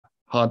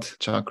heart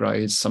chakra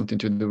is something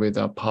to do with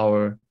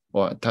power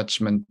or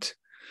attachment,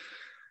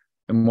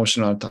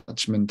 emotional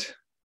attachment.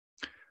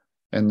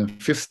 And the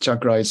fifth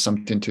chakra is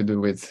something to do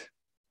with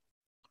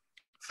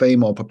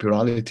fame or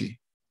popularity.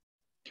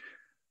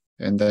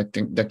 And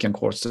that can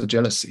cause the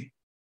jealousy.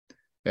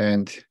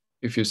 And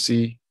if you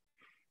see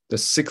the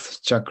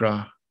sixth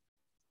chakra,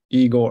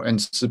 ego and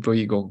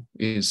superego,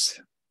 is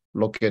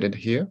located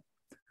here.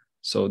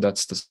 So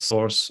that's the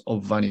source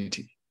of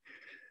vanity.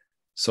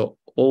 So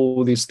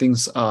all these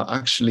things are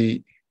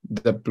actually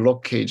the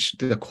blockage,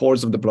 the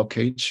cause of the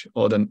blockage,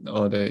 or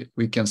the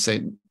we can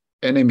say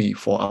enemy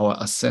for our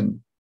ascent.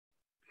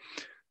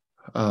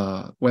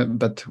 When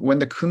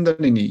the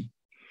Kundalini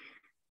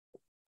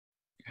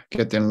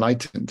get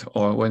enlightened,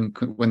 or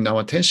when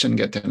our attention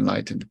get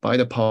enlightened by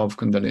the power of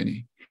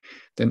Kundalini,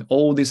 then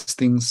all these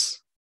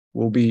things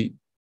will be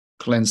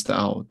cleansed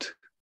out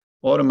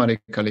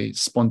automatically,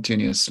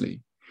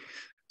 spontaneously.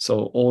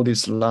 So all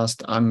this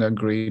lust, anger,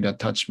 greed,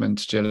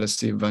 attachment,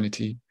 jealousy,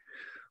 vanity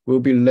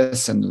will be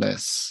less and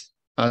less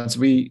as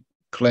we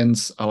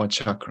cleanse our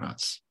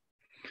chakras.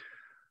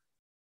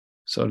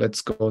 So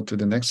let's go to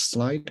the next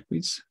slide,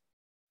 please.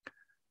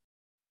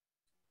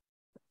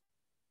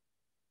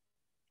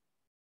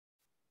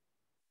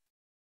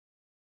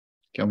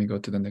 Can we go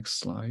to the next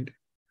slide?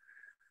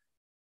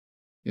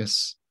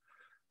 Yes.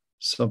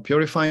 So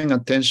purifying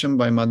attention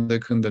by Mother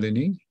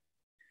Kundalini.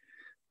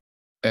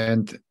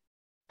 And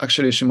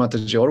actually, Shri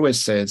Mataji always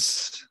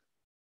says,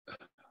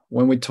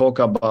 when we talk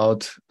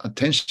about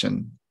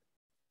attention,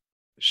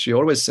 she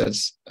always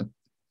says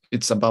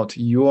it's about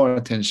your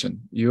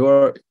attention,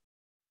 your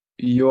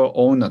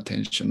own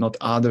attention, not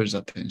others'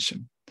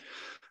 attention.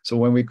 So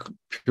when we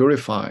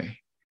purify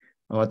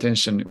our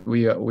attention,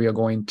 we are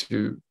going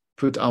to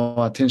put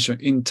our attention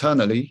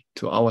internally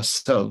to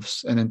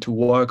ourselves and then to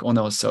work on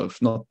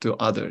ourselves, not to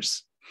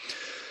others.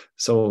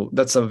 So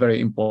that's a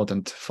very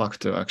important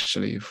factor,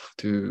 actually,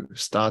 to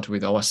start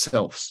with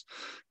ourselves.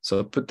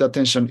 So put the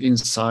attention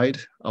inside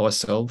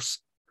ourselves,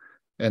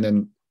 and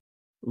then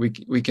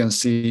we can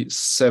see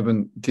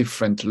 7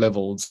 different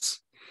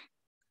levels,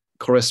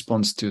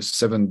 corresponds to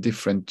 7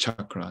 different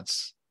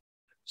chakras.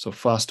 So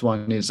first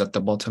one is at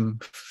the bottom,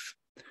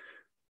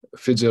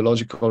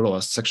 physiological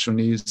or sexual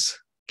needs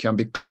can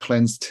be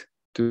cleansed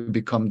to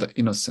become the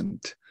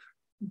innocent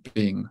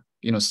being,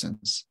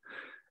 innocence.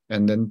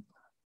 And then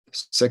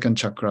second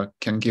chakra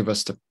can give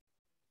us the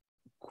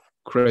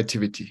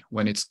creativity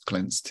when it's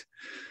cleansed.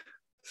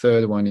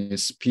 Third one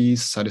is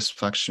peace,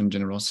 satisfaction,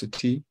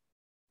 generosity,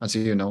 as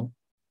you know.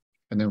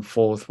 And then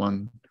fourth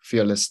one,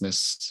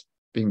 fearlessness,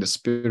 being the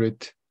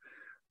spirit.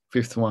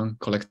 Fifth one,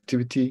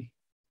 collectivity.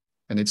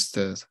 And it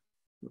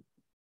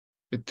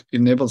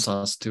enables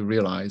us to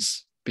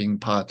realize being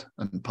part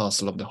and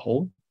parcel of the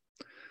whole.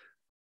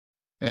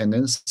 And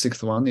then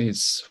sixth one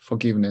is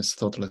forgiveness,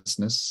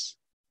 thoughtlessness.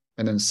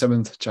 And then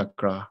seventh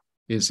chakra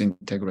is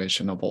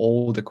integration of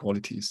all the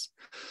qualities.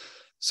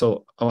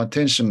 So our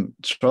attention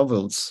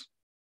travels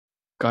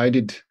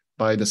guided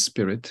by the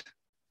spirit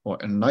or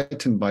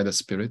enlightened by the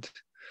spirit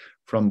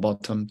from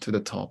bottom to the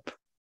top.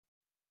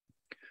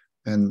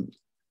 And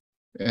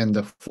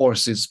the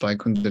force is by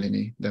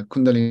Kundalini. The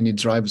Kundalini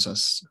drives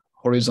us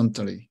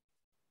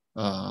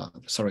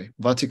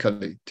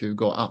vertically to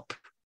go up.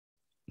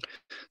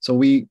 So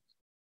we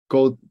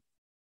go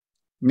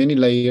many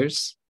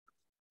layers,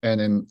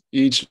 and in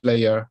each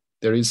layer,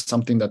 there is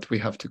something that we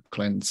have to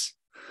cleanse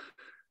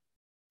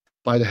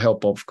by the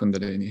help of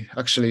Kundalini.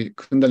 Actually,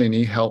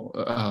 Kundalini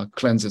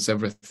cleanses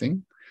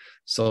everything.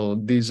 So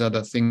these are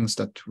the things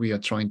that we are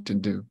trying to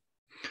do.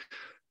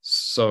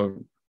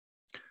 So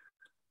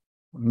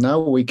now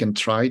we can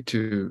try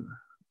to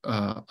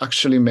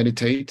actually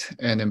meditate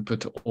and then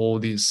put all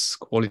these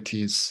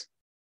qualities,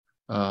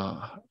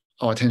 our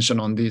attention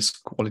on these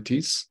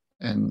qualities,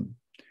 and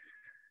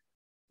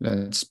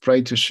let's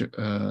pray to Shri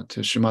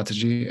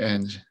Mataji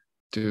and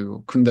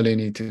to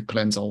Kundalini to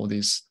cleanse all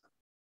these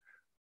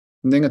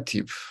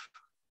negative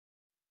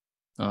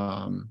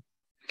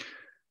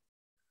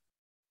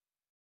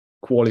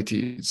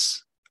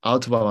qualities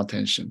out of our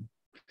attention.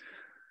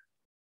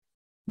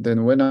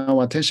 Then when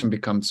our attention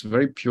becomes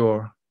very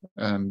pure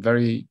and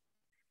very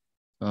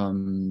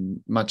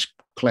much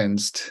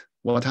cleansed,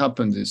 what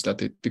happens is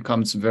that it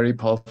becomes very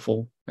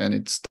powerful and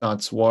it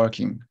starts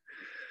working.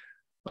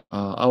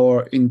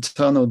 Our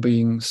internal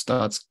being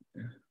starts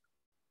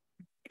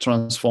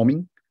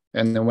transforming,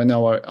 and then when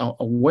our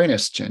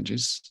awareness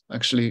changes,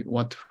 actually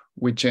what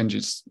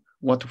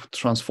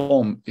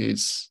transforms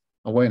is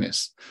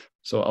awareness.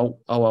 So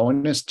our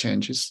awareness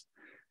changes.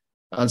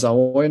 As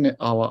our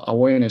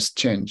awareness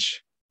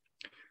change,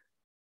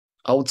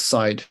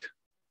 outside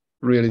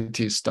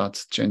reality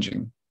starts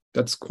changing.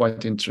 That's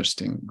quite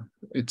interesting.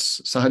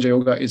 Sahaja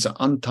Yoga is an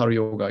antar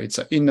yoga. It's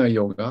an inner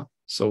yoga.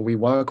 So we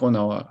work on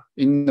our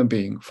inner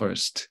being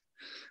first.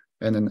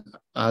 And then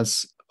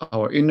as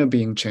our inner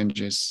being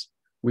changes,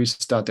 we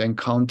start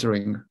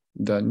encountering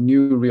the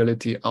new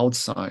reality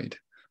outside.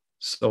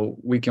 So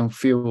we can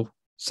feel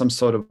some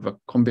sort of a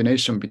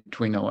combination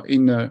between our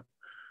inner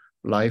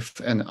life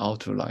and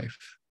outer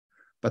life.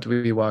 but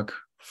we work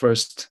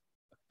first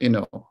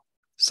inner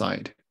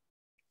side.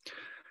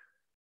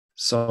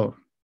 So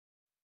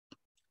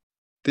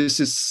this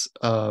is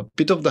a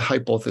bit of the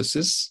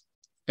hypothesis,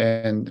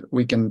 and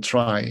we can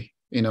try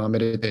in our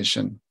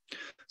meditation.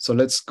 So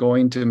let's go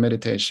into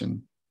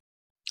meditation.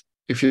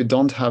 If you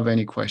don't have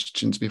any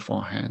questions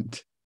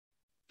beforehand,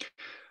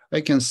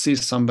 I can see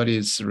somebody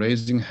is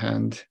raising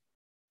hand.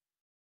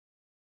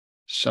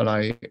 Shall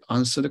I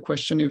answer the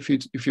question if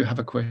you have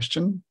a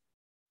question?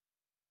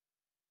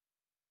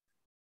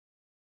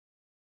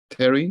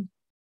 Terry,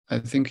 I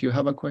think you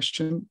have a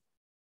question.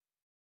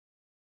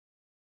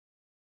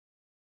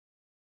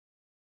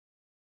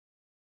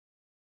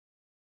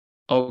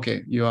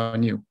 Okay, you are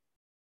new.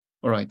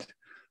 All right.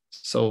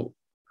 So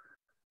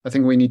I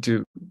think we need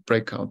to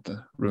break out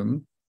the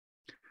room.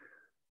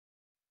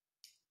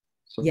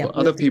 So yeah,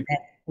 other people,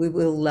 we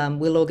will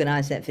we'll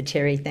organize that for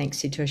Terry. Thanks,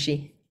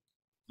 Satoshi.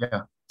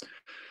 Yeah.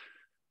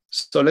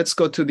 So let's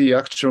go to the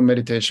actual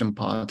meditation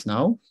part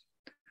now.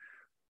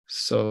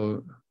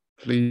 So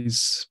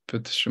please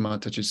put Shri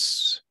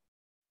Mataji's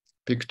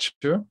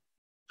picture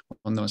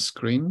on our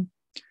screen,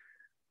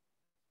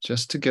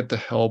 just to get the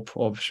help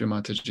of Shri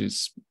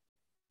Mataji's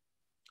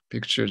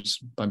picture's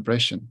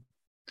vibration.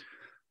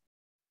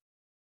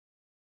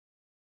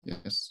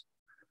 Yes.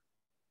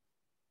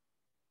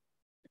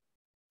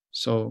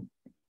 So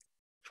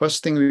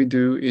first thing we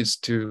do is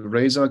to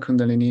raise our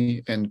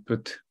Kundalini and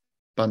put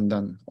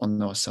bandhan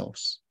on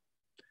ourselves.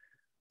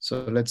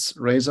 So let's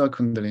raise our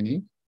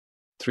Kundalini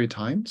 3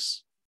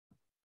 times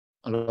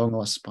along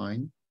our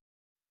spine.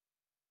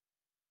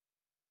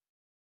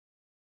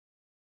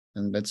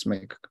 And let's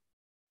make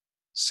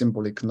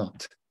symbolic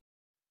knot.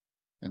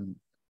 And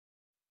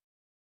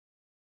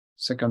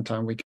second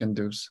time we can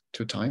do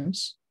 2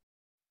 times.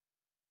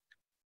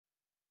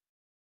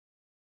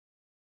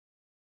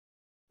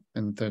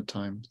 And third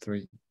time,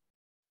 3.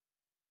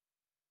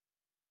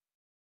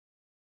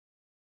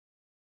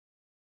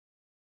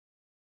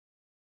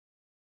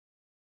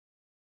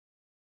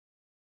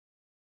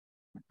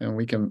 And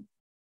we can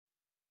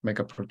make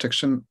a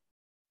protection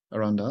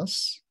around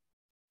us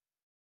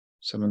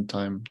 7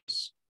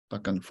 times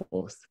back and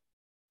forth.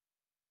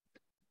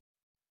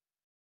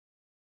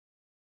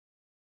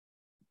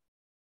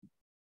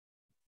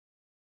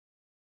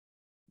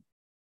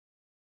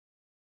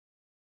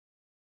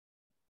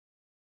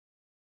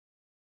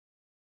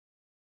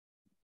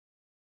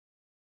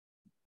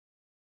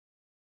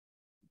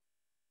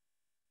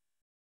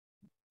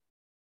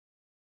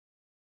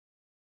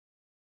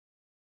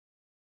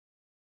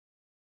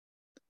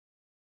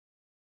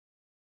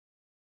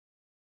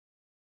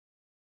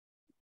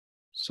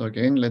 So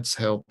again, let's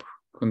help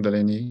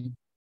Kundalini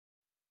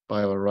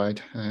by our right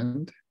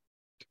hand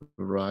to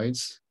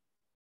rise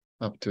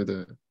up to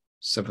the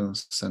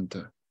 7th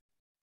center.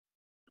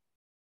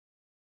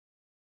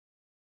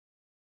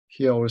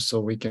 Here also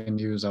we can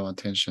use our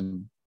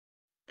attention.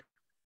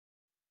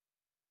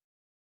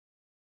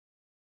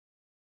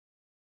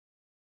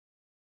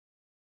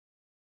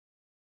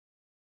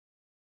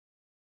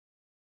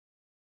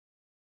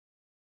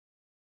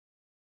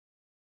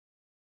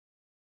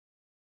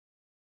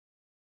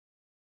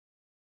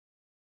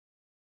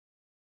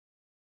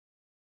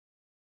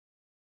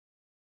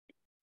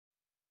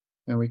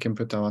 And we can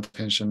put our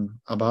attention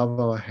above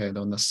our head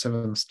on the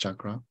 7th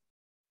chakra.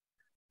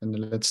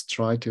 And let's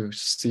try to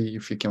see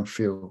if we can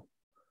feel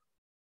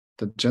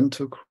the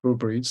gentle cool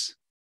breeze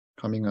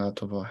coming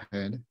out of our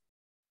head.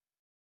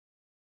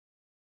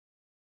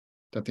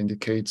 That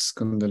indicates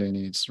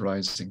Kundalini is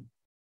rising.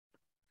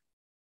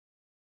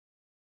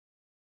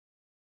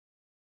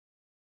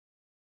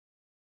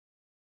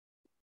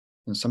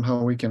 And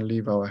somehow we can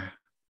leave our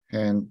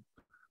hand,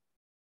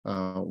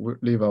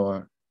 leave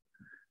our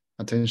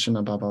attention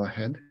above our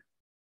head.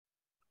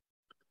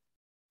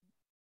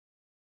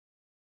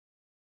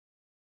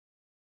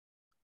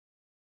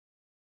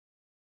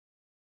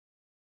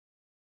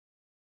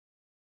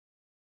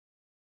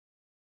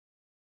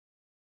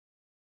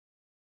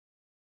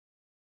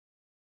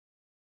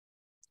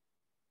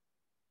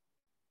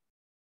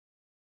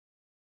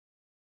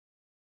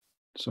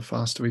 So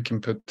first we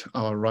can put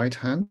our right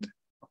hand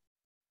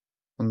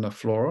on the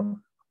floor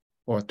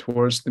or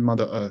towards the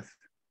Mother Earth.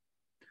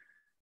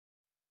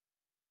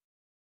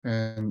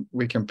 And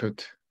we can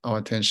put our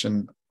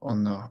attention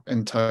on the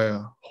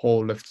entire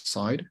whole left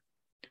side.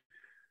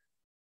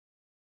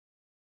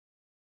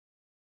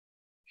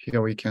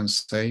 Here we can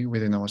say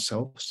within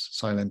ourselves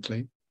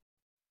silently,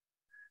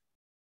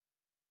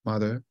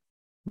 Mother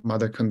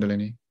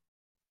Kundalini,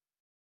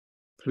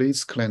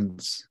 please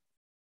cleanse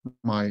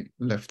my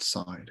left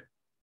side.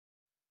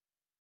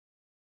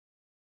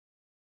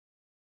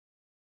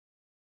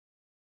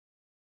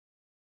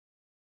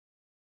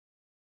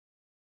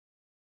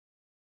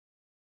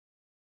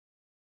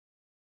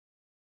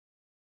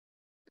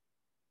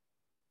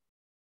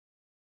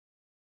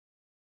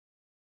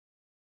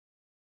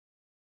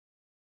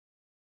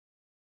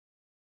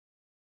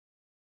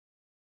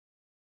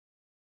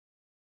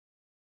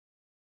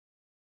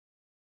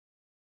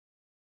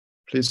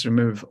 Please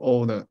remove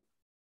all the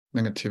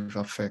negative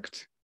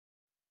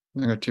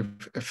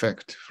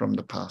effect from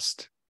the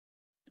past.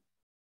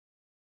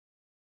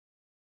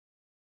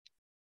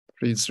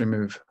 Please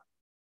remove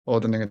all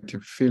the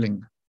negative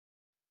feeling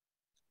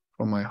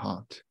from my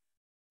heart.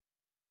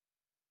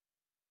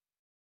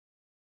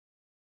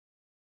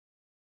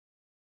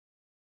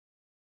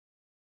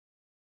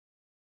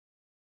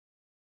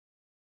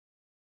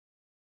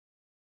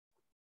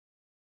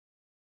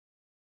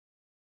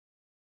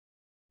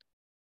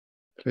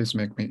 Please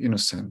make me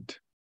innocent.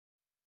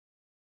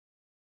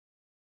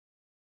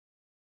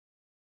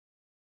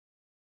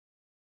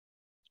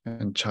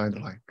 And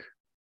childlike.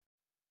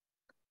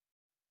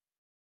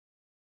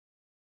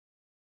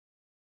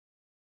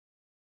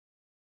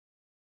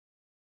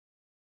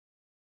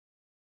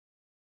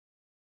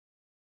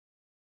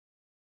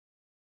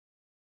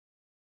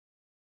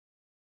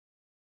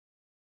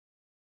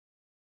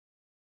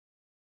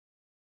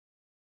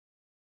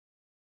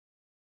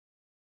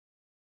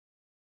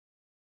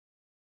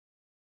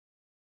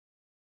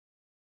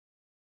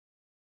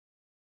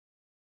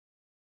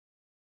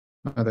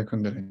 Mother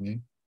Kundalini,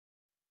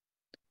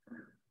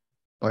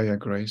 by your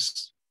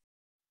grace,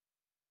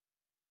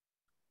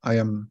 I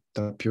am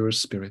the pure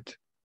spirit.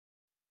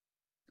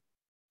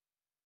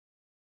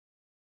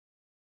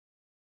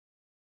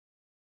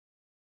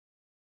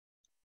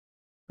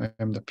 I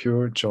am the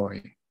pure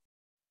joy.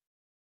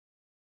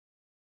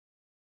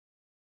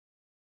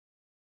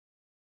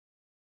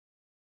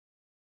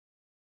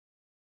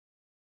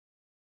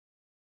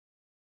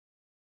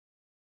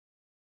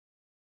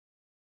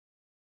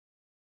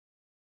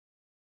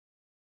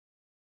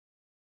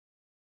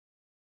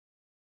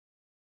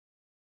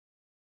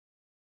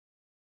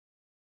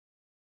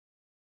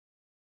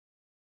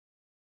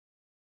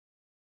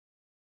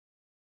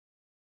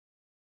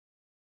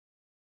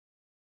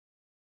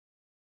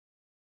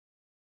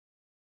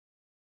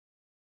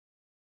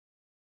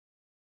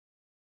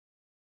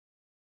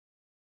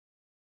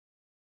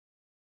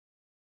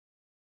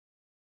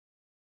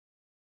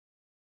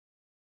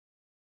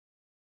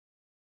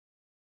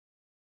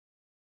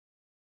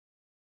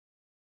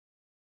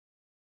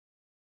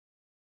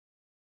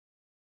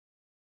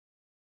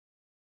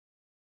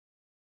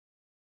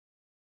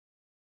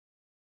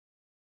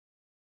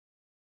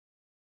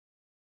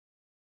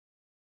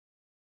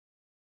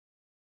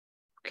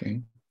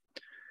 Okay.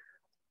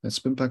 Let's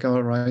put back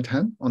our right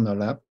hand on our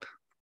lap.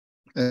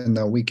 And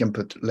now we can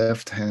put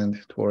left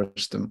hand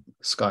towards the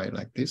sky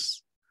like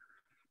this.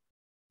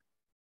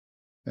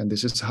 And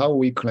this is how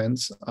we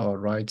cleanse our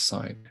right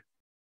side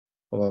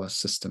of our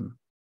system.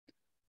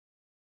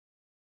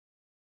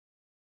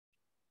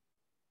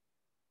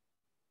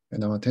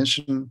 And our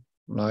attention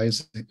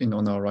lies in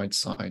on our right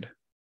side.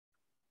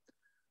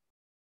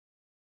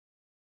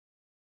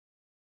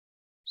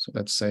 So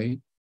let's say,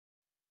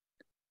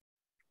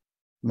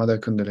 Mother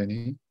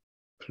Kundalini,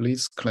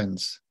 please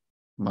cleanse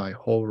my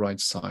whole right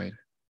side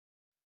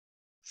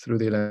through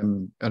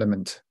the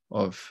element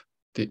of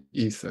the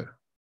ether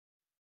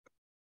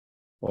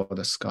or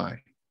the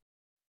sky.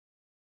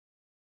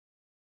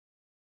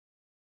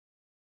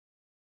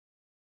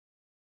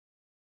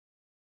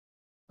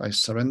 I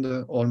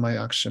surrender all my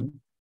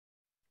action,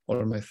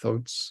 all my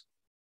thoughts,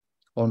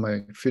 all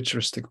my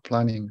futuristic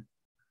planning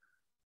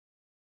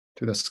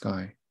to the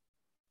sky,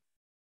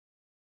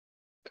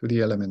 to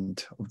the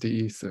element of the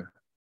ether.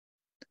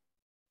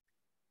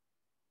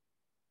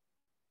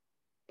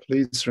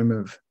 Please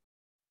remove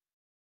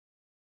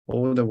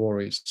all the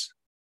worries,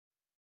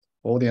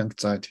 all the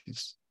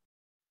anxieties,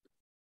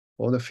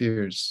 all the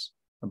fears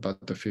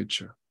about the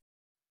future.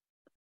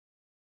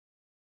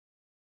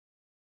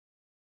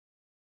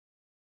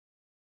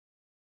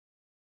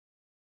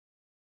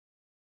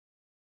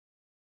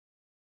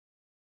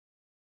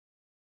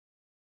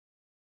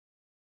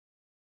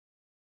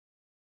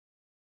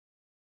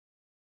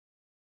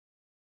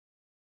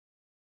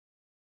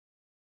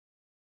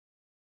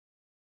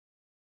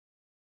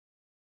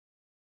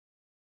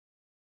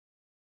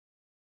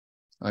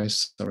 I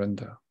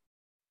surrender.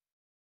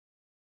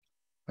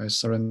 I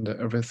surrender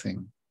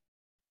everything.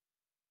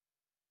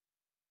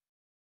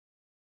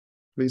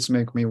 Please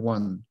make me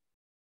one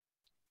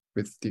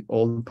with the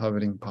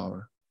all-powering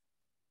power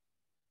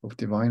of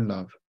divine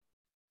love.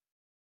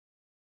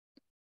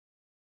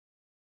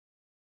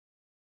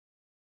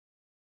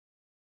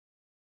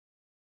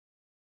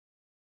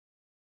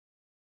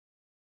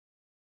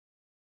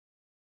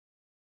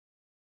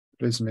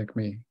 Please make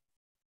me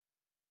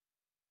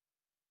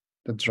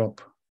the drop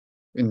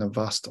in a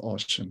vast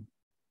ocean.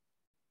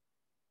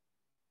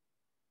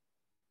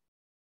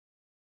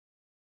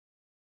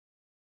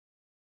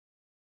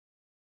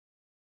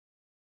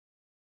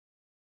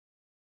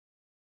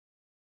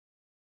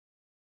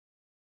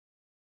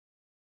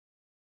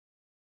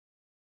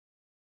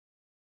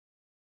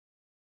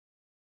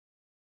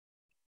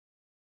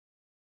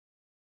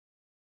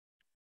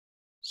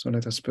 So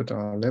let us put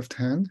our left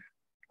hand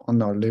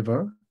on our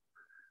liver,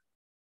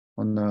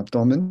 on the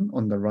abdomen,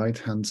 on the right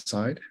hand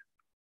side,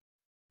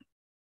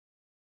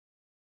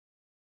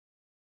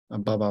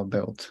 above our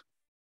belt.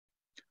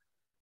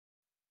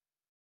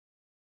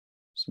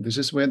 So this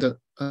is where the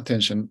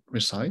attention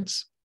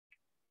resides.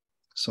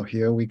 So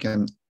here we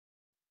can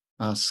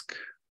ask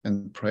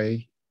and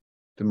pray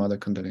to Mother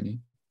Kundalini.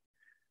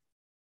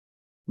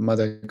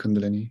 Mother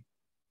Kundalini,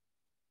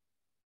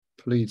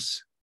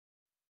 please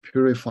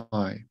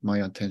purify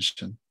my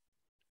attention.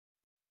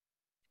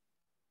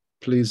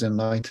 Please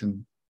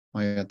enlighten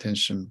my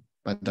attention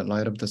by the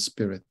light of the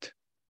Spirit.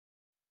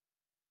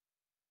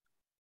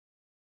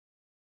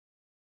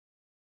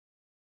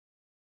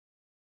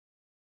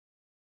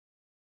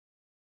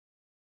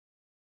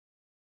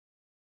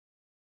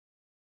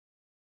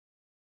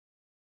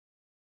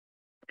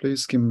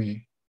 Please give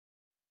me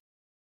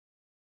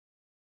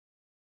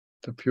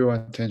the pure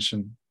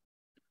attention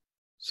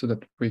so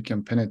that we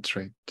can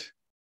penetrate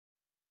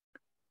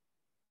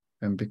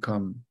and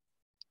become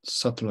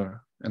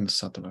subtler and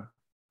subtler.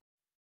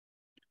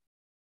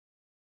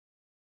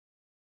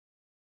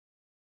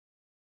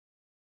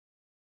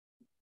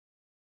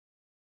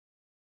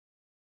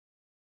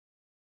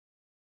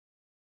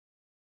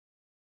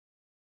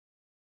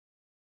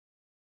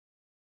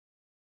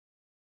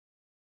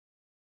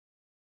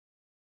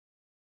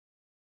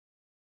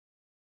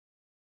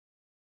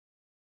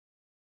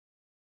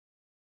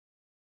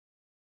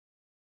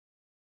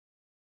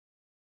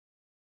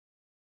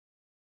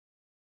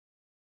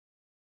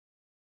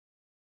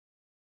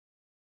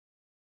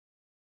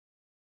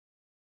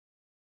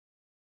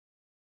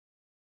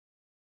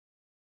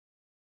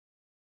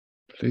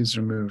 Please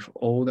remove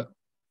all the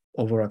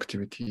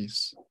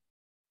overactivities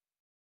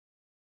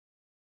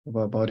of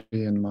our body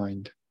and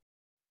mind.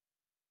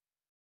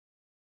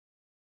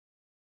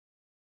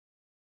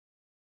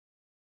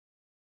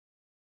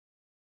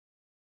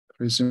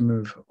 Please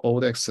remove all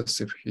the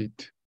excessive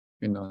heat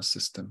in our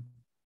system.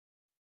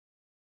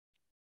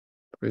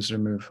 Please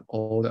remove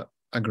all the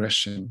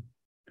aggression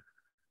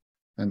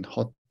and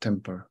hot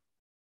temper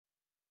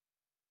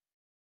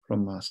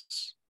from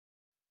us.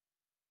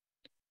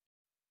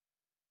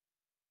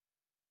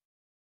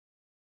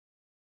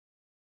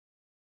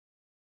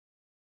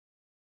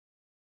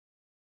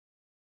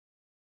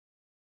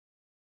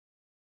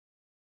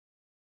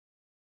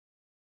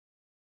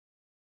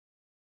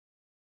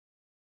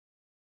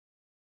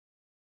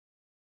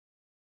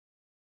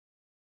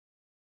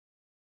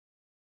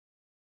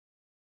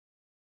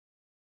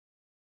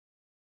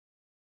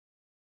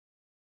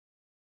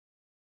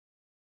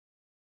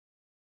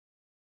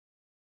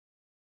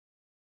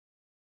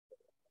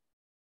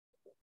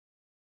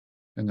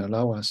 And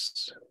allow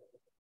us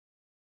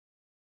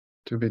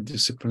to be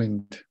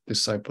disciplined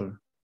disciple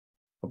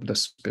of the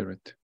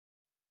Spirit.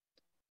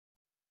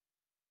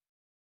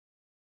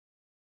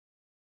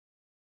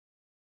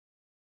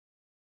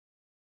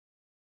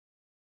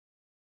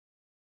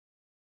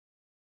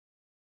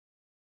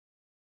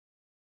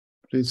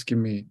 Please give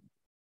me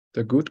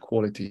the good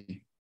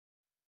quality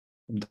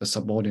of the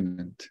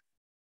subordinate,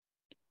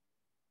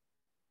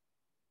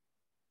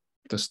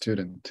 the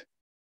student.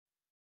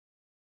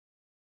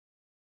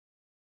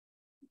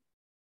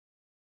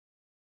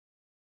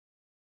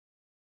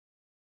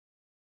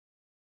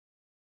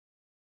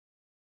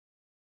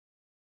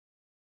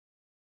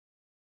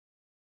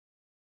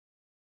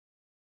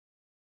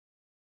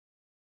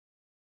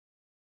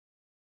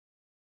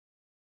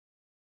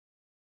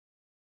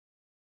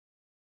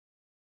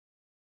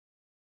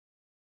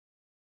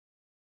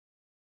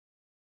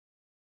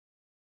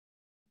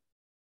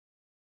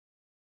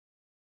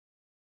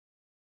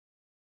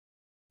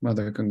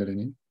 Mother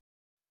Kundalini,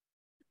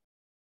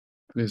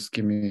 please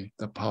give me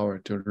the power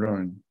to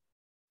learn,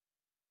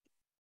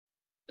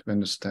 to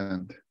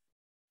understand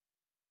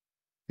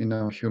in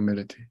our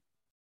humility.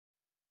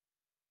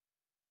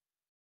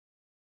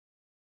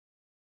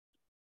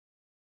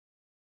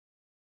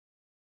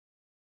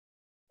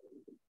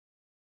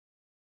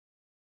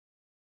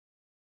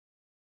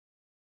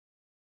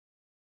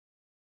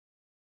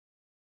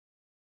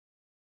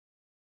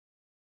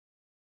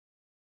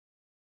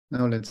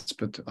 Now let's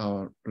put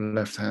our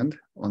left hand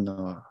on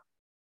the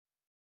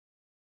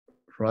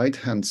right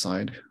hand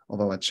side of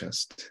our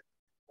chest.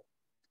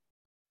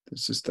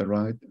 This is the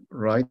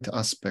right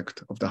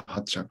aspect of the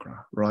heart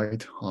chakra,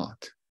 right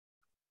heart.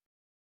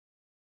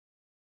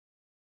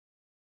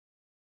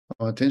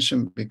 Our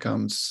attention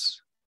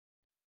becomes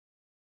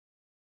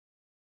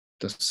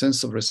the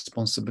sense of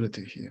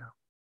responsibility here.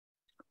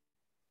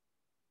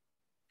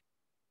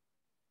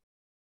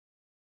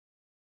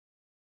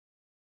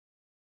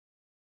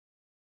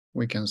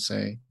 We can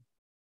say,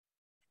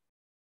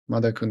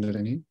 Mother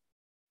Kundalini,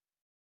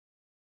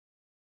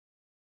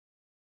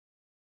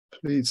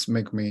 please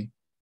make me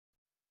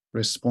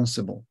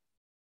responsible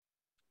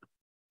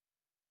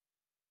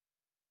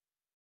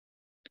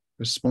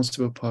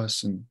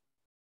person.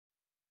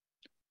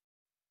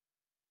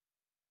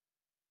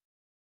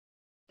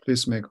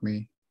 Please make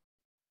me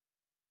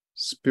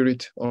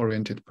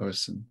spirit-oriented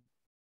person.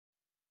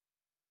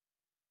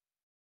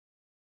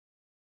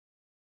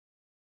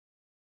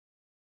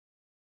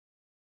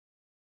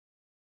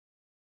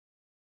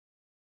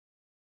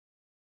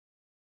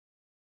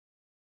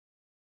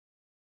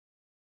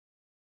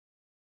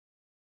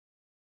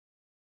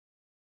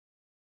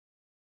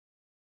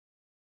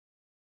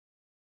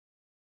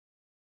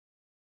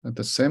 At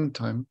the same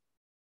time,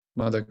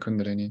 Mother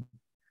Kundalini,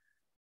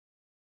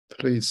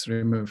 please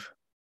remove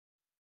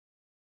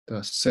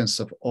the sense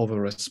of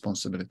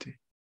over-responsibility.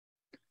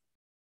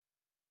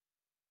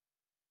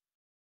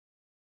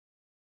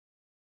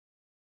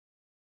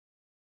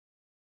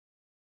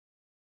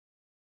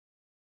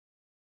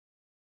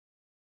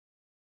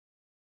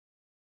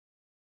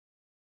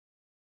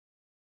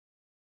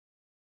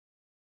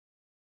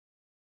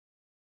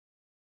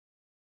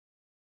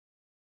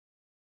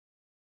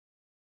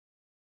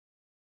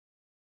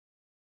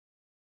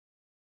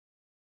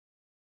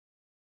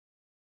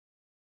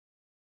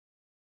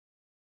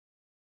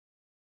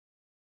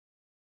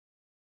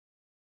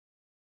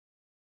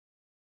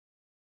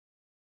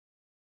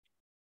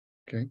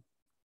 Okay.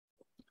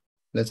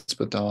 Let's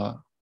put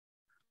our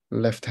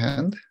left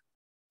hand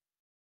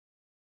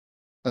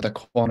at the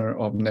corner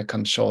of neck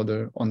and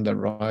shoulder on the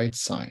right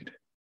side.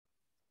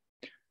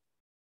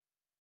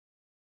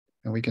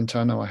 And we can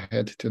turn our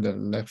head to the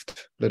left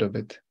a little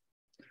bit.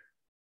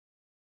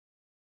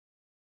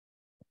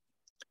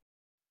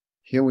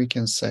 Here we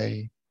can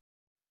say,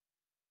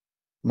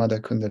 Mother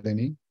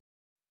Kundalini,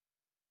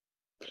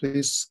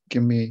 please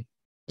give me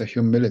the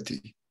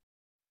humility.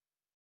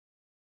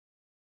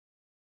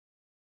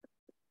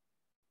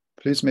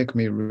 Please make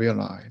me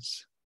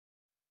realize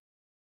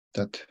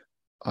that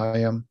I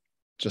am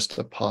just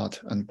a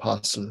part and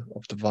parcel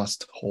of the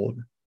vast whole.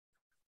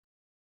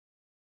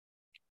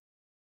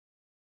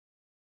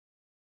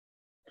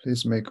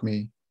 Please make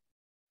me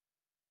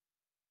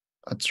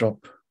a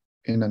drop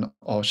in an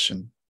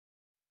ocean.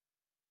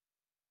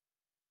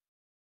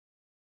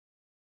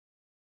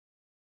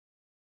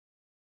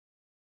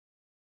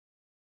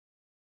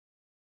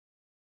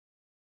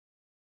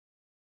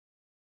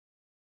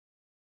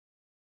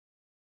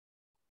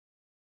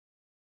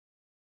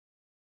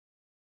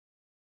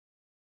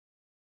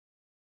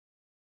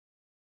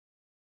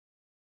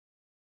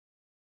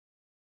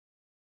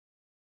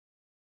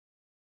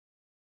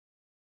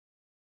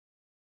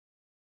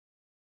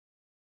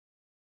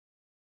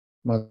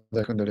 Mother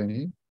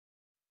Kundalini,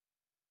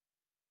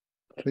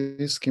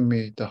 please give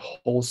me the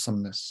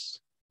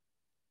wholesomeness,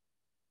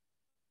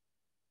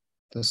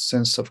 the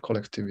sense of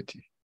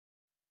collectivity.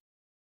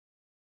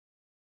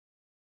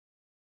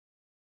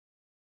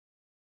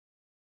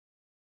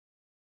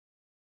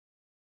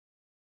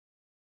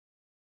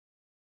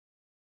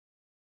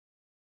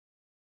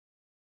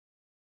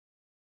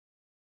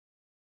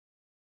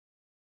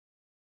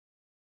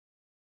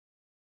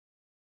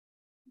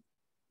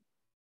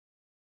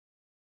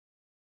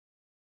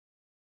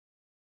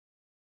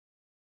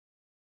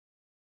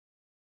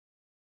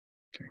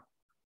 Okay.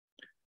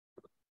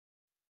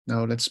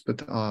 Now let's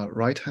put our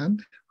right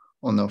hand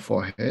on our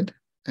forehead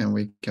and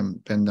we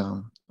can bend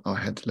down our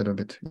head a little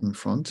bit in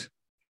front.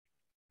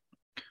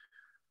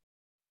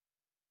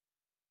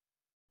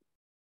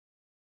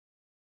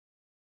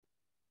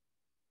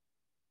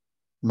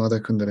 Mother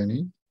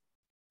Kundalini,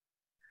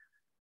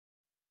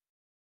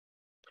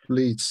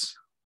 please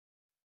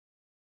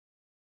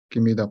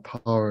give me the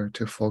power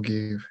to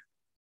forgive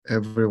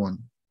everyone,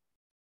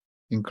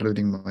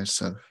 including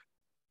myself.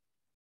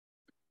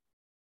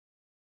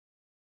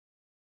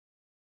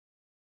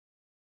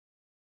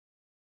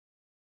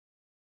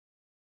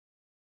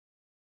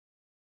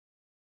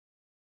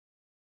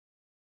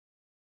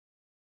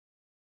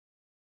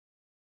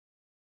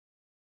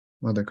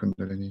 Mother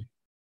Kundalini,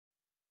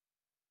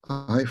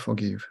 I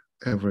forgive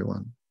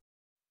everyone,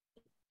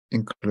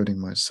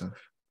 including myself.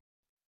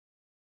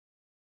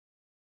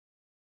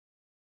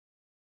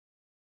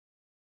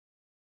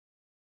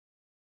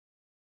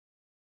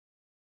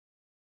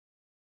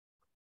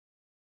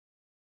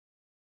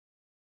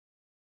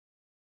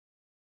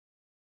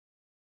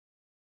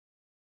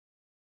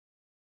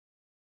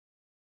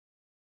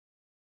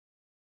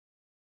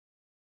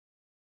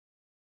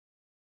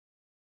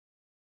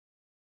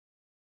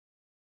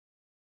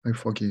 I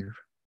forgive.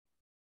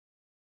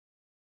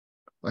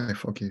 I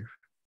forgive.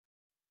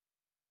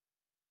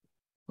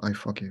 I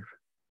forgive.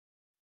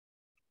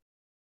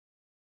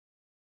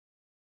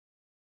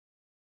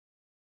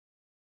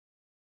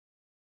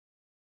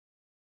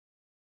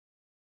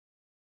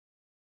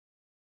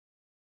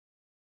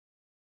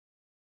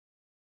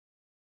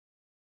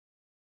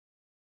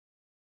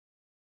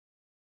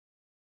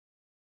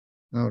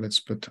 Now let's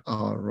put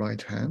our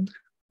right hand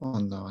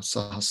on our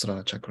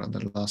Sahasrara chakra,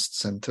 the last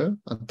center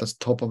at the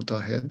top of the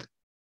head.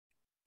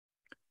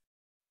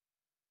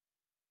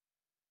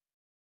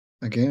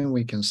 Again,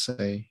 we can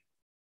say,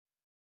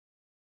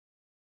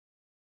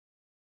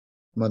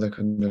 Mother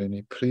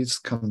Kundalini, please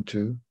come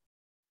to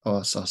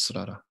our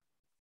Sahasrara.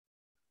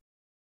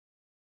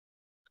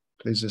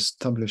 Please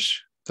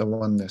establish the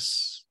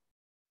oneness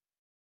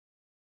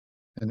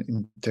and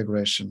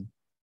integration.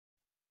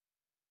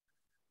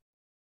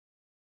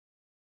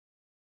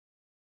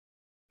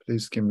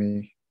 Please give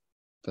me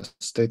the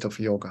state of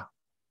yoga.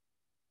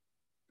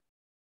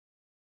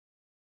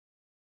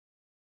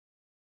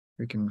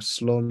 We can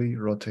slowly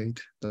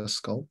rotate the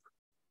scalp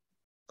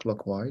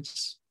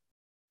clockwise.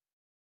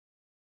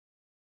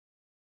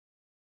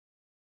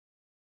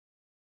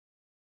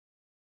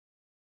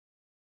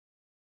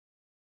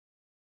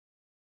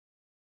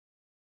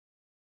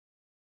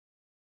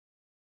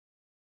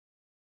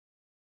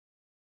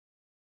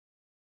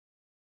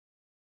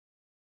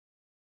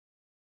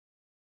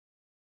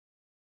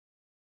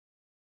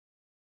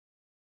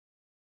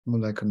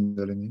 Mula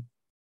Kundalini,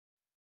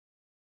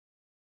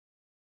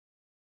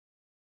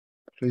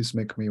 please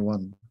make me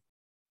one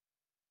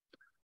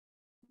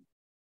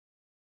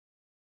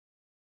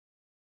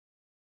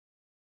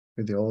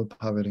with the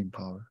all-pervading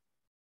power.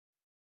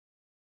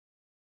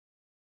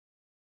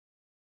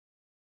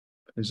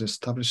 Please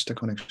establish the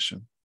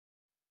connection.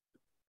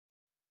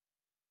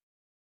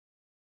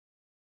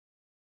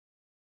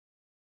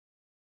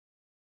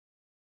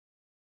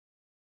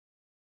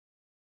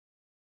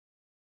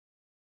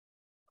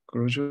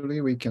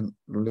 Gradually, we can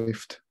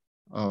lift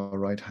our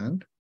right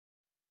hand.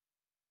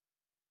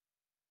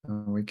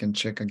 And we can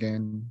check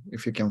again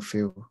if you can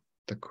feel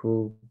the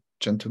cool,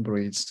 gentle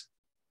breeze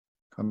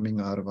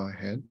coming out of our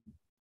head.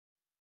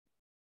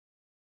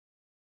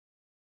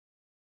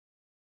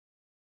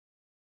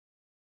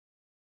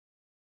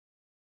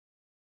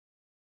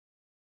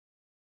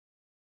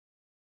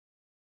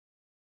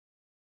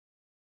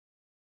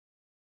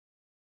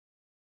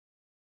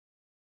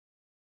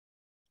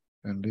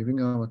 And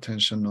leaving our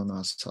attention on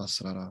our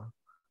sahasrara,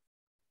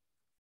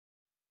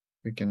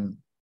 we can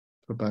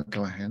put back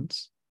our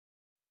hands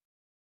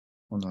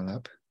on our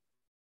lap.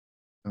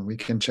 And we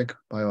can check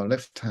by our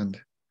left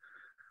hand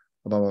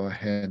above our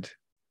head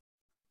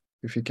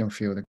if you can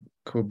feel the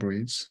cool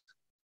breeze.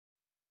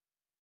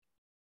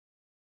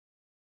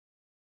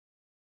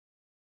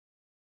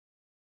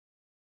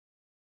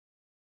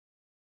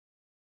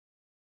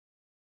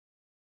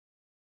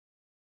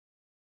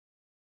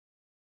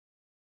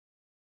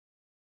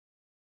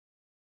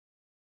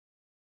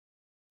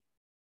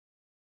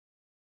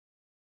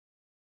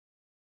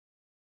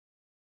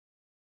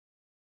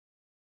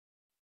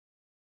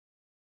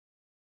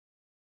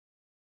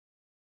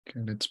 Okay,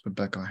 let's put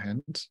back our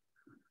hands.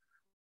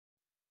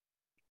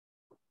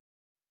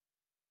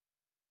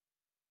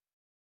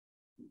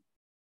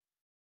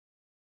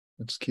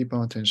 Let's keep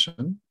our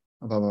attention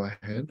above our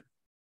head.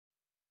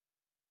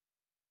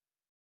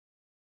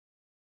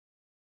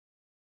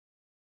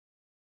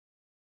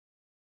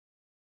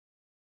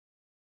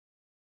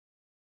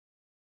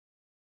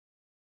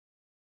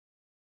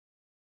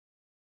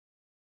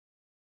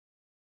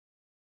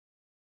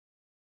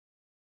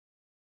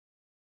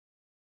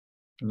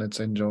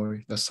 Let's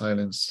enjoy the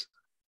silence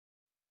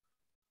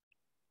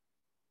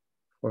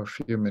for a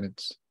few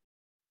minutes.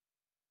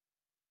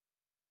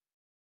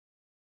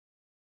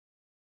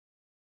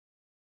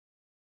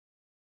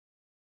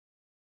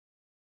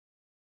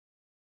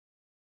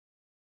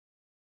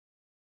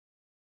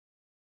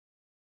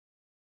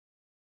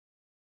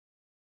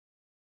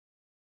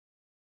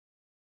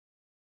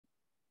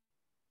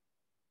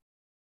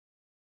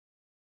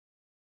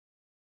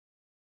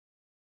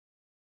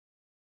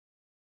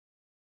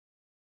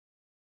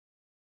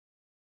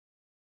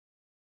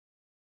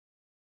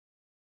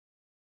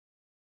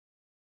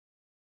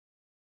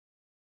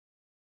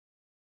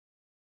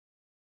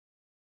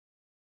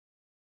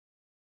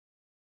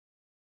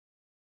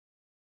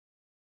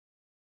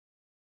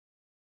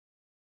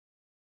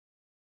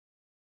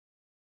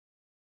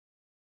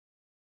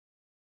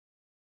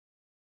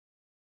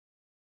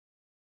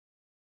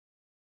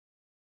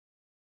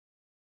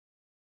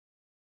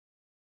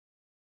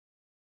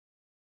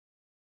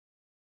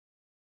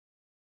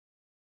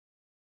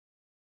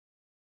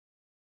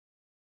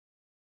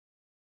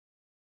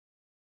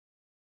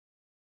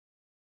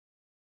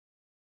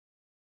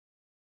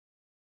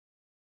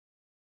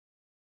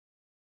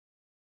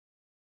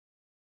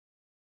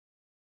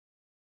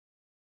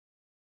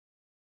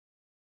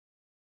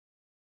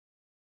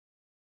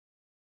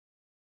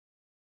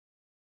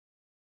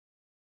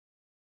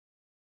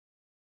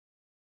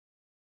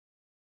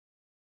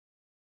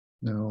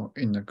 Now,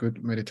 in a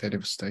good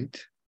meditative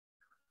state,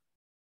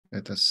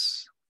 let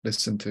us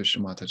listen to Shri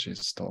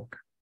Mataji's talk.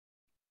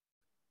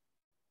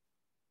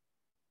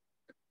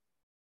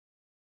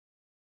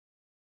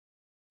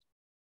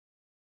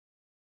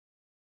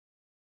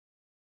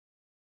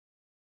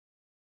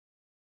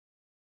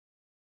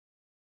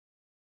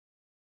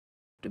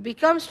 To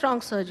become strong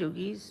Sahaja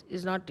Yogis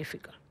is not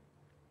difficult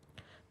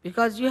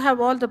because you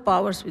have all the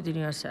powers within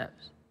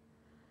yourselves.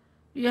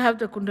 You have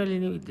the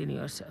Kundalini within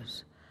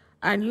yourselves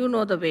and you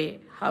know the way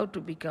how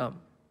to become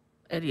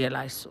a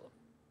realized soul.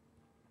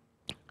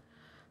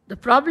 The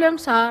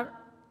problems are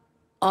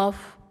of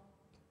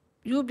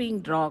you being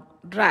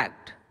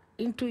dragged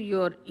into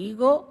your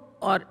ego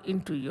or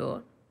into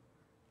your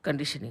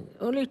conditioning.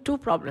 Only two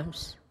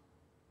problems,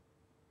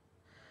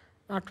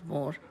 not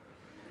more.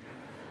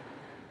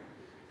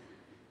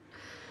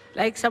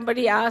 Like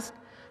somebody asked,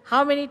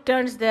 how many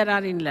turns there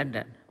are in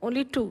London?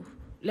 Only two,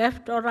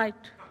 left or right.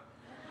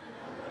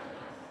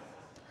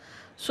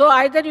 So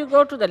either you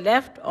go to the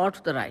left or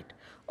to the right.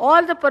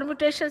 All the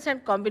permutations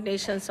and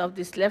combinations of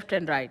this left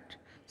and right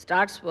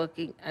starts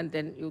working and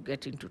then you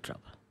get into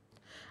trouble.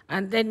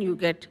 And then you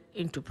get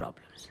into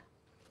problems.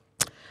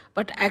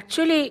 But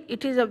actually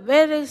it is a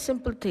very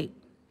simple thing.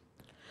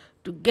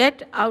 To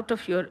get out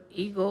of your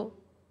ego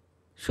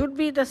should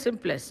be the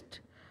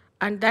simplest.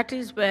 And that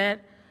is where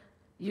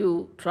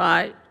you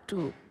try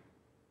to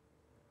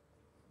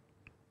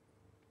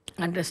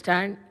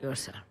understand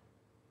yourself.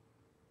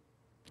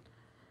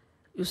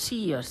 you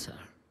see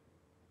yourself,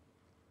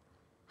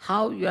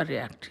 how you are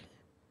reacting,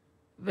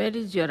 where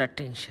is your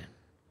attention,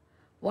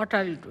 what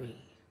are you doing,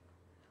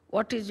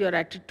 what is your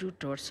attitude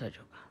towards Sahaja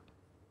Yoga.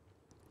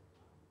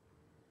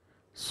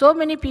 So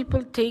many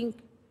people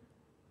think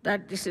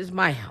that this is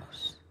my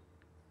house,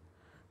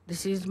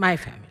 this is my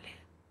family,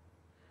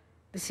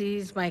 this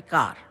is my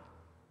car,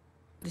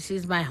 this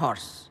is my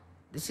horse,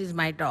 this is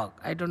my dog.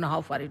 I don't know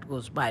how far it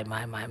goes by,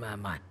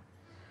 my.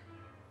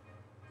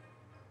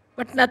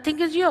 But nothing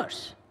is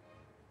yours.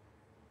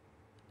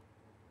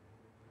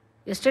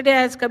 Yesterday,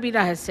 as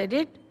Kabira has said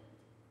it,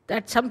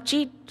 that some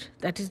cheat,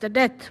 that is the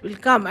death, will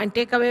come and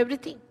take away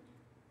everything.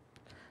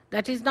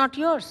 That is not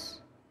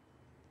yours.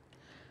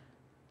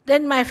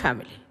 Then my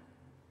family.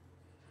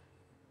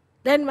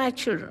 Then my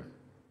children.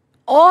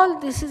 All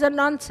this is a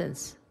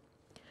nonsense.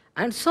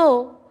 And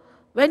so,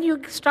 when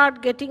you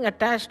start getting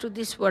attached to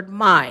this word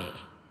my,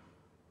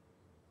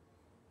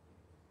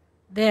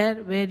 there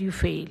where you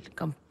fail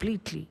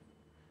completely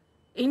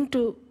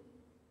into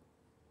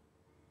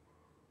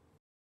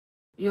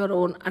your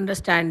own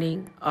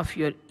understanding of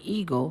your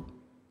ego,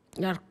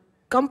 you are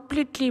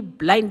completely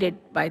blinded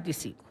by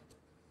this ego.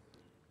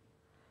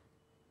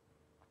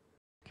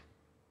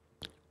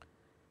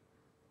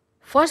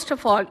 First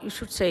of all, you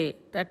should say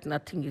that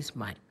nothing is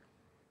mine.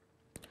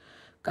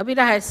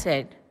 Kabira has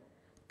said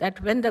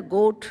that when the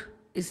goat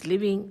is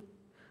living,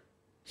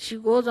 she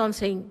goes on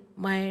saying,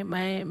 my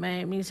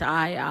means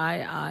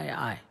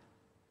I,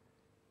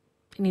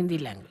 in Hindi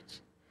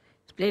language.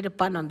 It's played a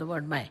pun on the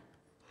word my.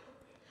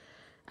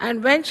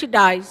 And when she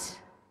dies,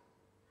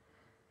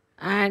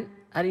 and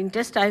her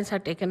intestines are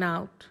taken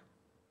out,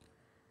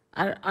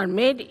 are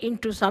made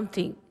into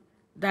something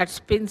that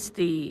spins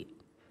the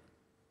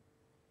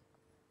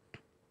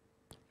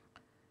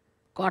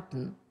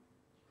cotton,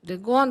 they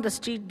go on the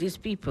street, these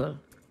people,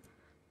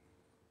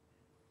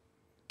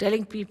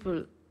 telling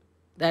people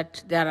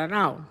that they are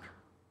around.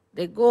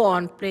 They go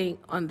on playing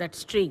on that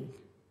string,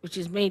 which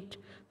is made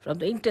from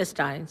the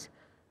intestines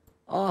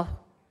of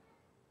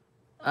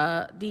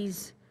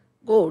these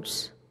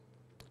goats.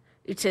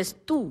 It says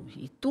tu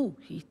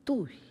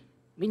hi,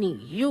 meaning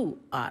you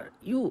are.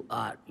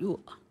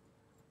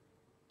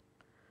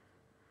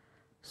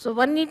 So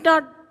one need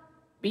not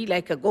be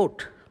like a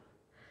goat,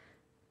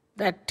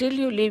 that till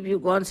you live you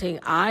go on saying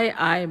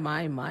I,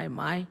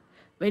 my.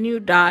 When you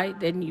die,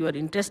 then your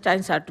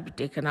intestines are to be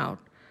taken out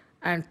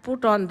and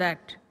put on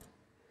that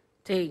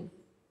thing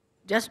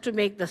just to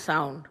make the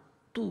sound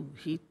tu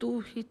hi.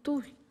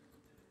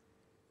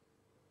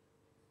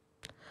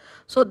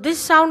 So this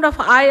sound of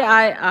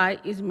I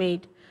is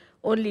made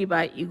only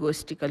by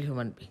egoistical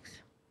human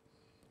beings.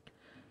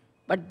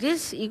 But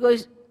this ego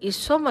is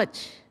so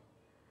much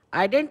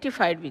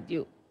identified with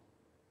you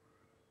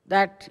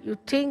that you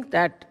think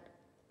that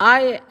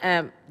I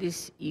am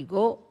this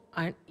ego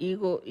and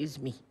ego is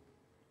me.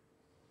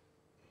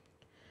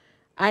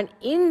 And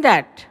in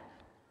that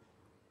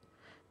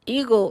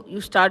ego, you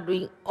start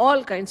doing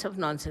all kinds of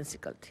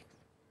nonsensical things.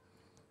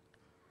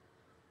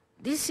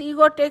 This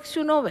ego takes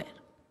you nowhere.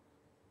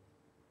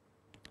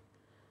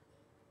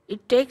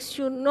 It takes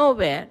you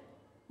nowhere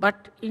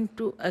but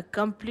into a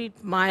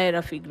complete mire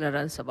of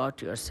ignorance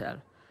about yourself.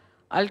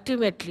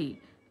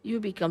 Ultimately, you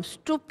become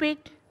stupid.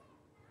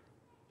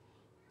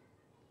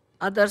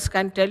 Others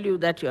can tell you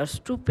that you are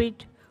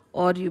stupid,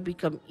 or you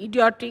become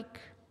idiotic,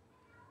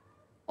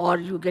 or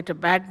you get a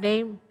bad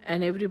name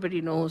and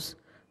everybody knows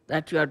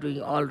that you are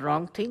doing all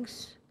wrong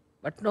things.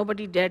 But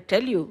nobody dare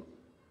tell you,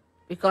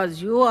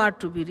 because you are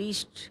to be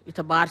reached with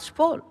a barge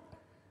pole.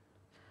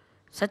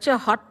 Such a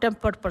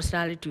hot-tempered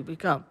personality you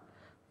become.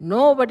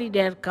 Nobody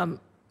dare come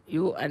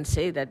you and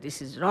say that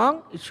this is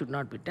wrong, it should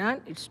not be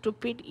done, it's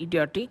stupid,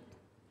 idiotic.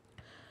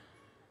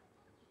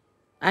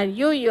 And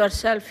you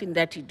yourself in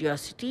that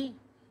idiocy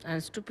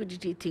and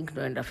stupidity think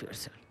no end of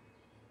yourself.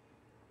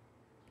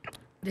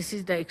 This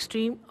is the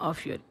extreme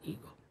of your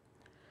ego.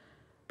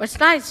 But it's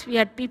nice, we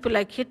had people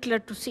like Hitler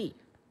to see.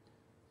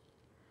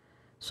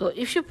 So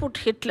if you put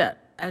Hitler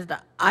as the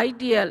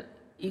ideal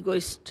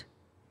egoist,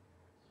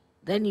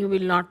 then you will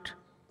not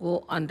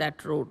go on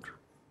that road,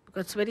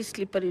 because it's a very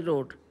slippery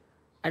road,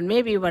 and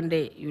maybe one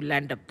day you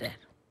land up there.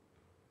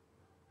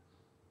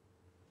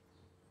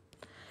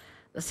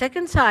 The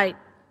second side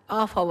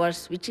of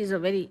ours, which is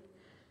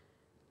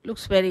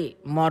looks very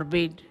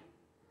morbid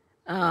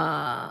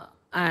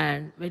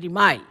and very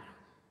mild,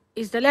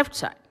 is the left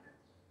side.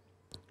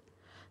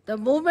 The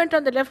movement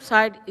on the left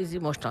side is the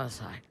emotional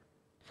side.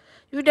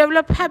 You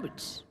develop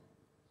habits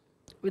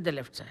with the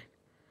left side.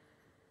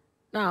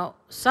 Now,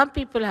 some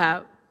people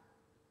have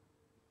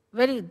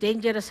very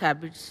dangerous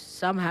habits,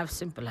 some have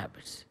simple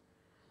habits.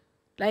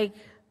 Like,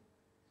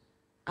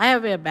 I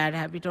have a bad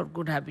habit or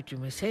good habit, you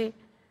may say,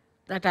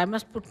 that I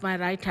must put my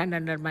right hand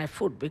under my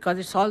foot because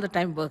it's all the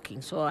time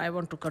working, so I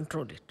want to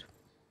control it.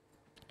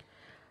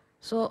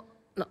 So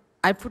no,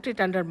 I put it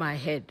under my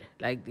head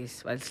like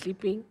this while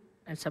sleeping,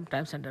 and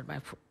sometimes under my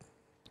foot,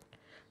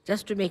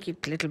 just to make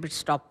it a little bit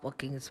stop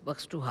working. It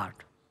works too hard,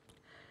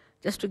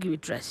 just to give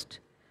it rest.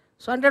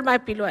 So under my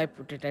pillow I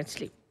put it and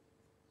sleep.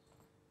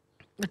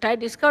 But I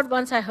discovered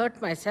once I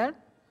hurt myself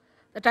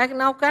that I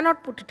now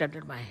cannot put it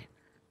under my head.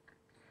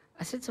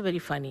 I said, it's a very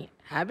funny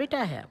habit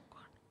I have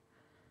got.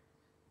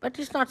 But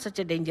it's not such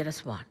a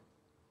dangerous one.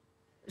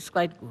 It's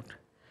quite good.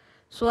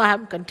 So I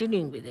am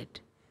continuing with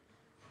it.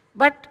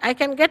 But I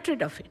can get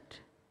rid of it.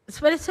 It's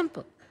very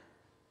simple.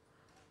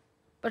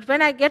 But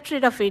when I get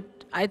rid of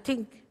it, I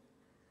think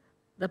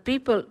the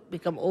people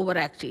become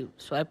overactive,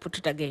 so I put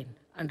it again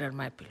under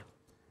my pillow.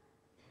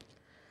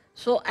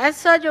 So as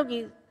Sahaja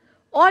Yogi,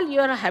 all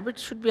your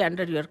habits should be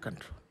under your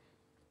control.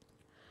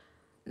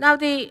 Now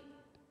the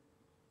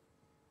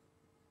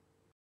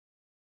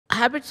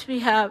habits we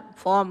have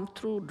formed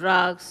through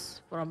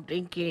drugs, from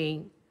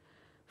drinking,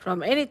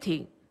 from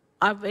anything,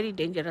 are very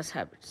dangerous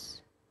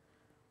habits.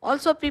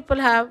 Also people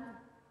have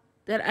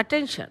their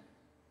attention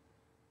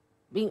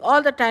being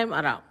all the time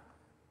around.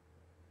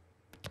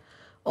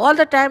 All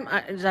the time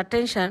is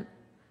attention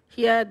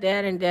here,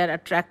 there and there,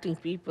 attracting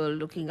people,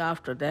 looking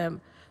after them,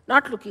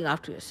 not looking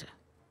after yourself.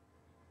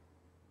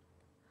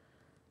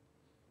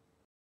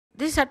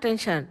 This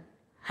attention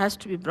has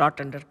to be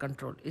brought under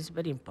control, is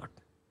very important.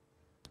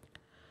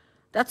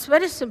 That's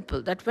very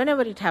simple, that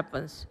whenever it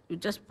happens, you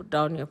just put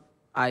down your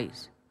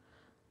eyes.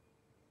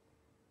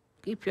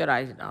 Keep your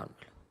eyes down.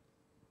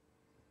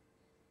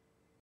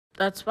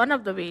 That's one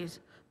of the ways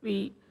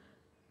we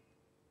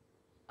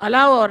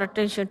allow our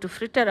attention to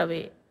fritter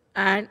away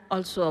and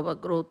also our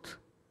growth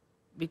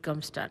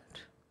becomes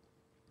stunted.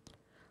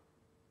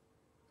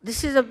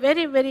 This is a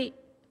very, very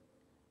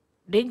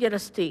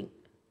dangerous thing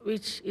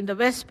which in the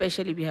West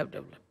especially we have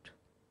developed.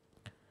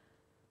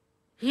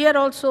 Here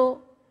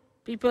also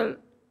people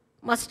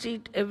must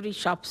read every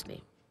shop's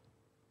name.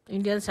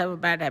 Indians have a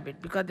bad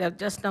habit because they have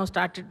just now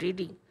started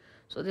reading,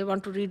 so they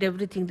want to read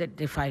everything that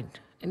they find,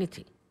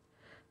 anything.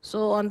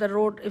 So on the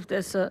road, if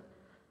there's a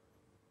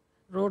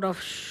road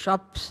of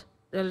shops,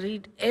 they'll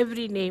read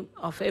every name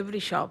of every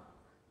shop,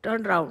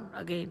 turn round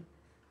again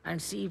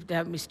and see if they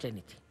have missed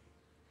anything.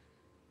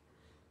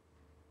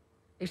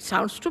 It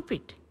sounds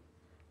stupid,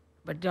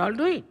 but they all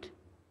do it.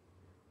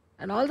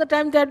 And all the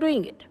time they are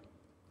doing it.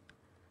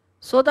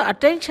 So the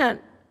attention,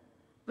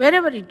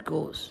 wherever it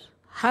goes,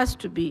 has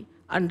to be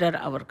under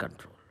our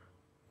control.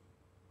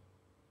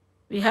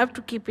 We have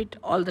to keep it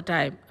all the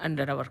time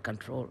under our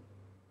control.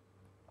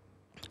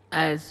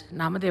 As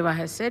Namadeva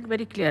has said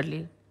very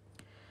clearly,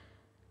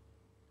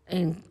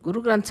 in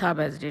Guru Granth Sahib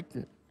has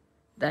written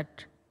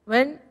that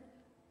when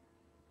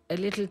a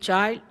little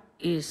child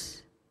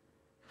is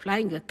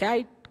flying a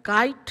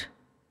kite,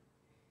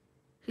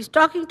 he's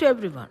talking to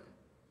everyone.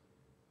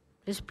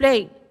 He's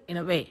playing in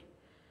a way,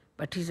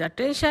 but his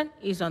attention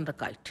is on the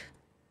kite.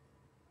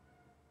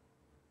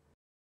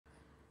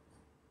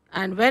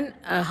 And when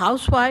a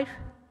housewife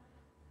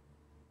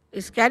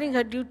is carrying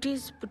her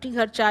duties, putting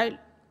her child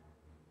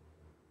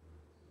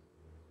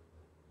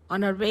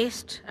on her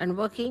waist and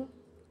working,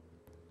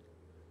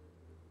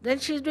 then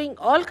she is doing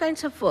all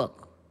kinds of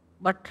work,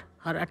 but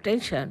her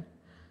attention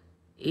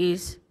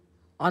is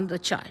on the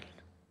child.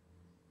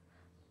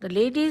 The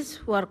ladies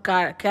who are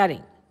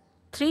carrying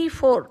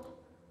 3-4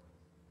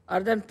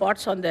 earthen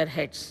pots on their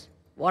heads,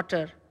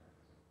 water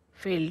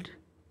filled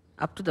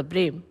up to the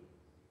brim,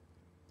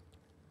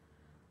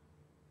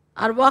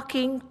 are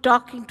walking,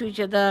 talking to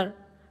each other,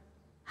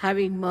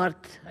 having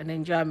mirth and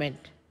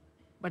enjoyment,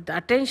 but the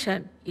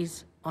attention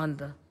is on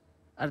the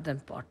earthen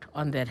pot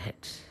on their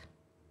heads.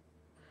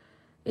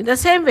 In the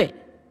same way,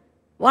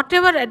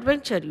 whatever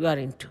adventure you are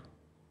into,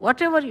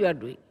 whatever you are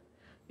doing,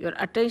 your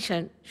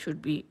attention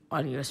should be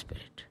on your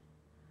spirit.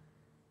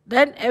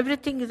 Then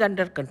everything is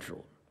under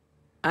control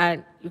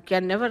and you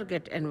can never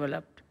get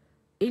enveloped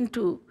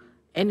into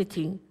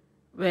anything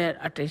where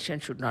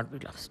attention should not be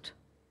lost.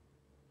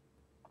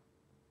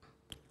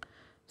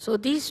 So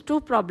these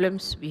two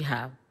problems we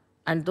have,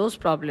 and those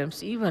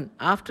problems even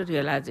after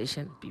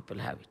realization people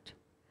have it.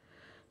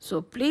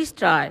 So please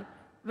try,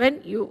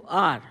 when you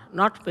are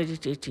not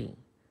meditating,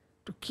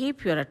 to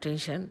keep your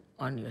attention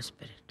on your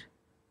spirit.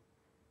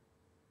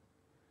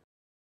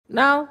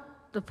 Now,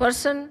 the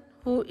person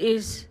who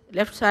is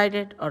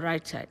left-sided or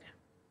right-sided,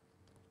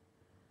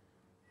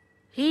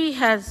 he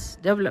has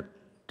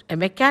developed a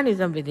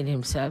mechanism within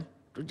himself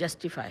to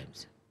justify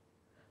himself.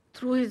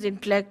 Through his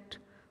intellect,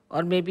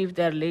 or maybe if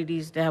they are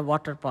ladies, they have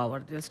water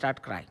power, they'll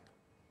start crying.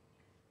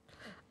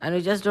 And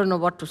we just don't know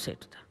what to say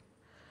to them.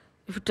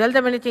 If you tell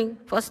them anything,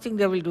 first thing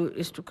they will do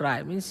is to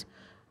cry. Means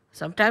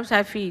sometimes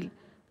I feel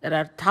there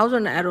are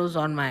 1,000 arrows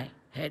on my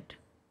head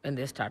when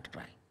they start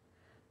crying.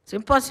 It's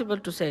impossible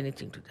to say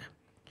anything to them.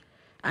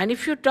 And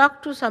if you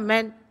talk to some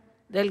men,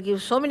 they'll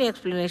give so many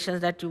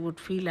explanations that you would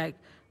feel like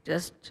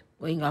just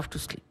going off to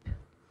sleep.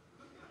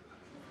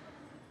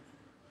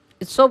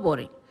 It's so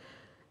boring.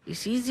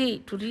 It's easy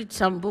to read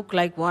some book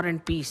like War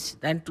and Peace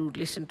than to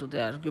listen to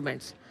the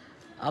arguments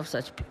of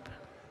such people.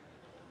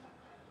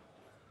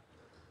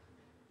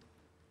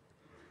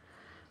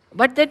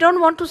 But they don't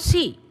want to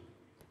see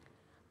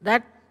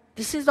that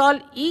this is all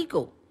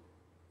ego,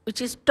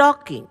 which is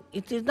talking.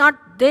 It is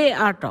not they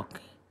are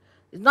talking.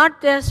 It's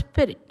not their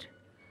spirit.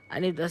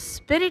 And if the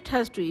spirit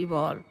has to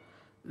evolve,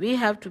 we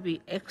have to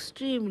be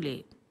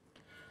extremely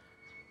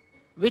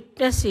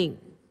witnessing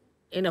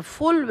in a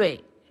full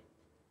way,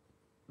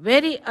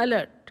 very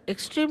alert,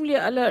 extremely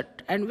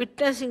alert, and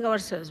witnessing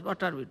ourselves,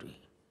 what are we doing?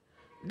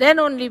 Then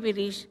only we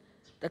reach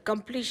the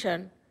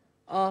completion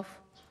of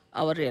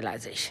our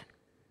realization.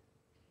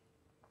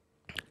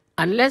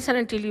 Unless and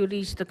until you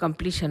reach the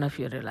completion of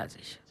your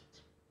realization,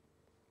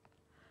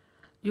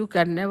 you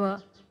can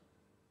never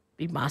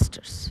be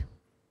masters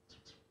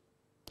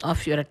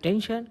of your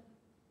attention,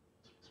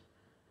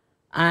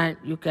 and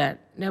you can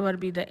never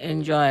be the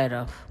enjoyer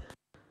of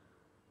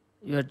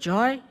your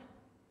joy,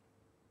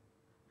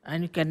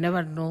 and you can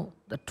never know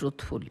the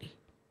truth fully.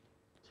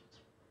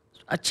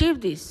 To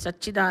achieve this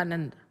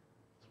Satchidananda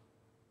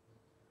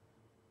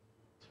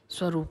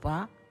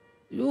Swarupa,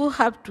 you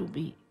have to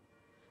be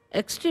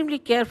extremely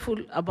careful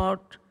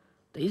about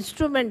the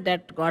instrument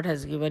that God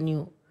has given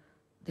you,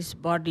 this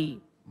body,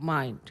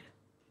 mind,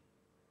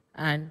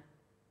 and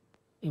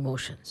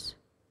emotions.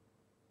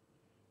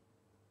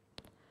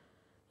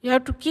 You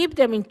have to keep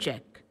them in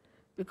check,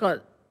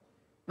 because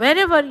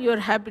wherever your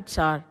habits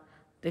are,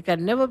 they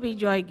can never be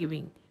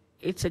joy-giving.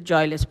 It's a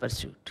joyless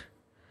pursuit.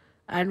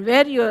 And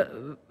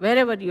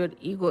wherever your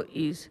ego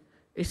is,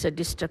 it's a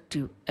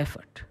destructive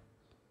effort.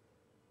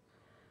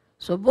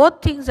 So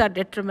both things are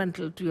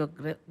detrimental to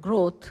your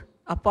growth.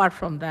 Apart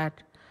from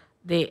that,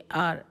 they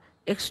are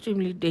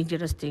extremely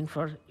dangerous thing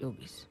for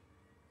yogis.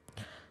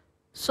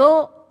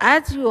 So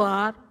as you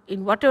are,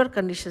 in whatever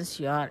conditions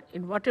you are,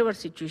 in whatever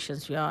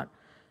situations you are,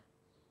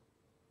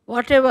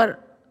 whatever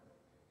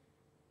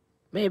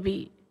may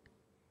be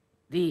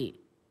the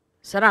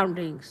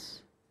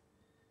surroundings,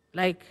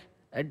 like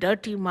a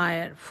dirty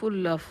mire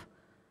full of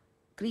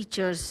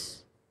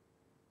creatures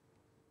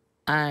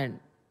and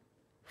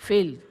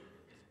filth,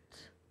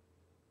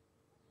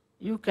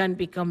 you can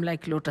become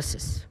like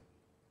lotuses.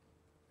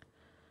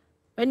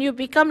 When you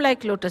become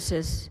like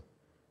lotuses,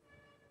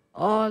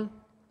 all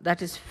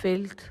that is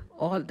filth,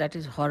 all that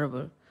is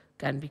horrible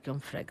can become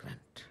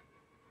fragrant.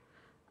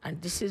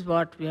 And this is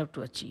what we have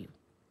to achieve.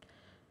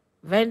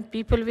 When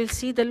people will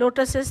see the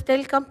lotuses,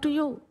 they'll come to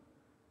you.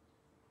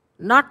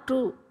 Not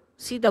to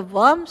see the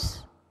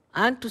worms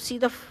and to see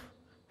the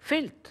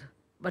filth,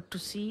 but to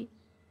see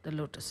the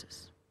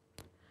lotuses.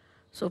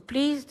 So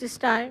please, this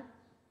time,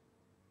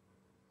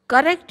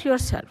 correct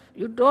yourself.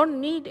 You don't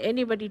need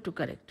anybody to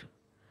correct you.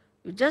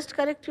 You just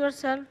correct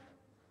yourself,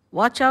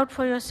 watch out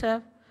for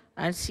yourself,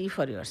 and see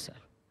for yourself.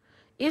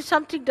 If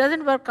something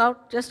doesn't work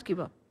out, just give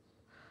up.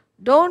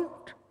 Don't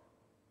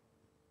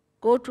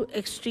go to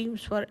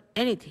extremes for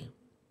anything.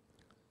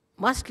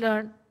 Must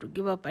learn to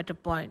give up at a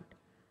point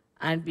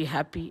and be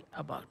happy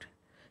about it.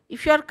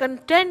 If you are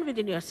content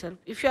within yourself,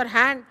 if your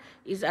hand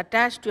is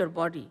attached to your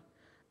body,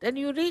 then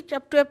you reach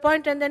up to a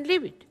point and then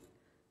leave it.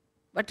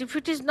 But if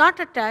it is not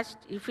attached,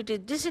 if it is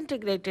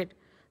disintegrated,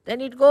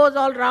 then it goes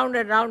all round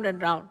and round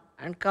and round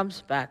and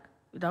comes back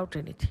without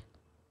anything.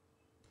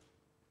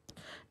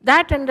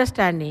 That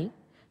understanding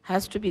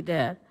has to be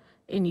there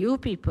in you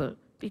people,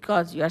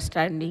 because you are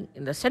standing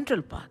in the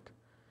central path.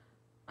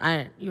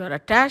 And you are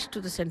attached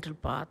to the central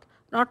path,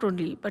 not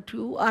only, but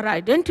you are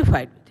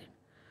identified with it.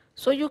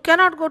 So you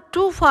cannot go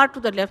too far to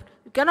the left,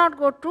 you cannot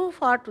go too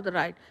far to the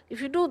right.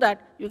 If you do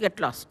that, you get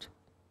lost.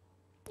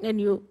 Then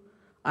you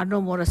are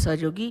no more a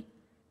Sahaja Yogi,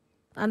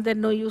 and then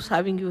no use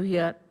having you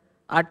here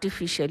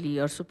artificially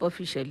or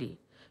superficially,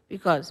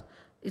 because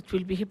it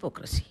will be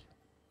hypocrisy.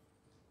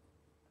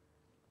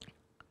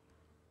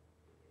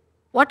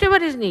 Whatever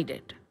is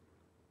needed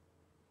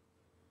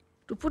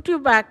to put you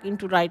back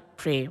into right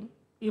frame,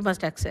 you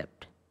must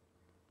accept.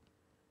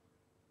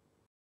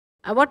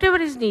 And whatever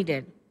is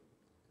needed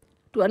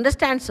to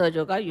understand Sahaja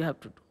Yoga, you have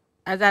to do.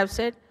 As I have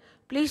said,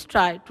 please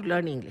try to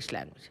learn English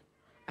language.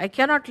 I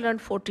cannot learn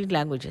 14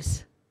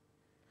 languages.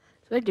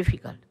 It's very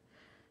difficult.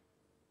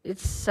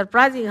 It's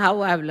surprising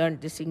how I have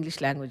learned this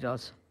English language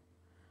also.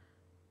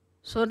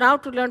 So now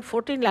to learn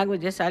 14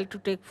 languages, I have to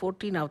take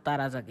 14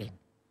 avtaras again.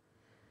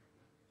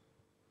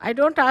 I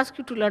don't ask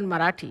you to learn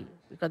Marathi,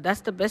 because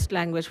that's the best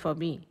language for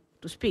me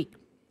to speak.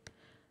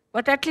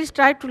 But at least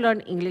try to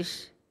learn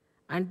English,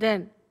 and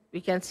then we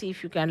can see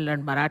if you can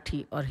learn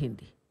Marathi or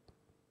Hindi.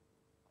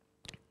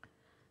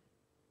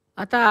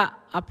 आता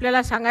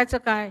आपल्याला सांगायचं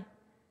काय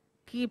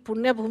की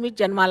पुण्यभूमीत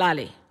जन्माला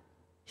आले,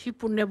 ही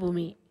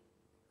पुण्यभूमी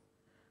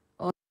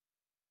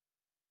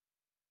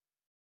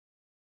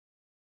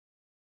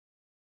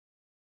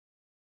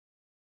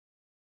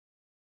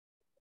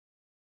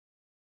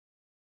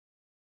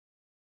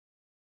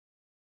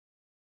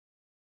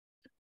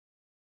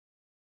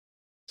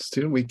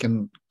Still, we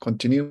can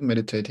continue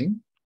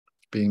meditating,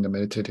 being in the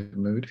meditative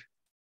mood.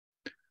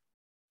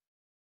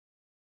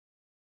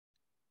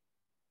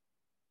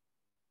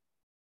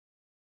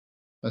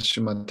 As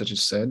Shri Mataji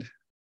said,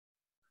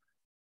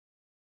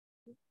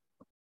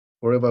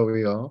 wherever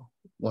we are,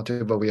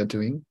 whatever we are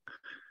doing,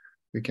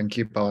 we can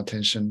keep our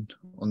attention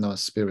on our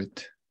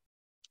spirit.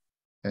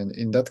 And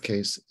in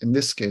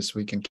this case,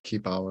 we can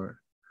keep our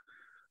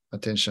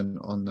attention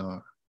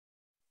on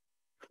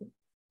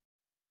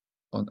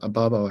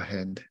above our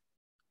head.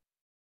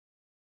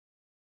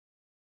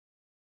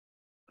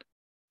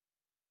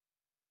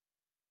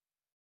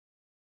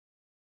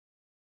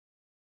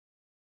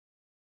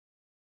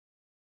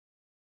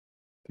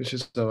 This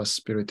is our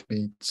spirit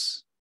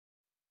meets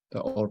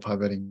the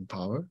all-pervading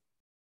power,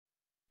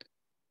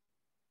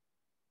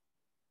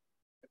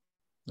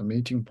 the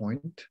meeting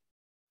point.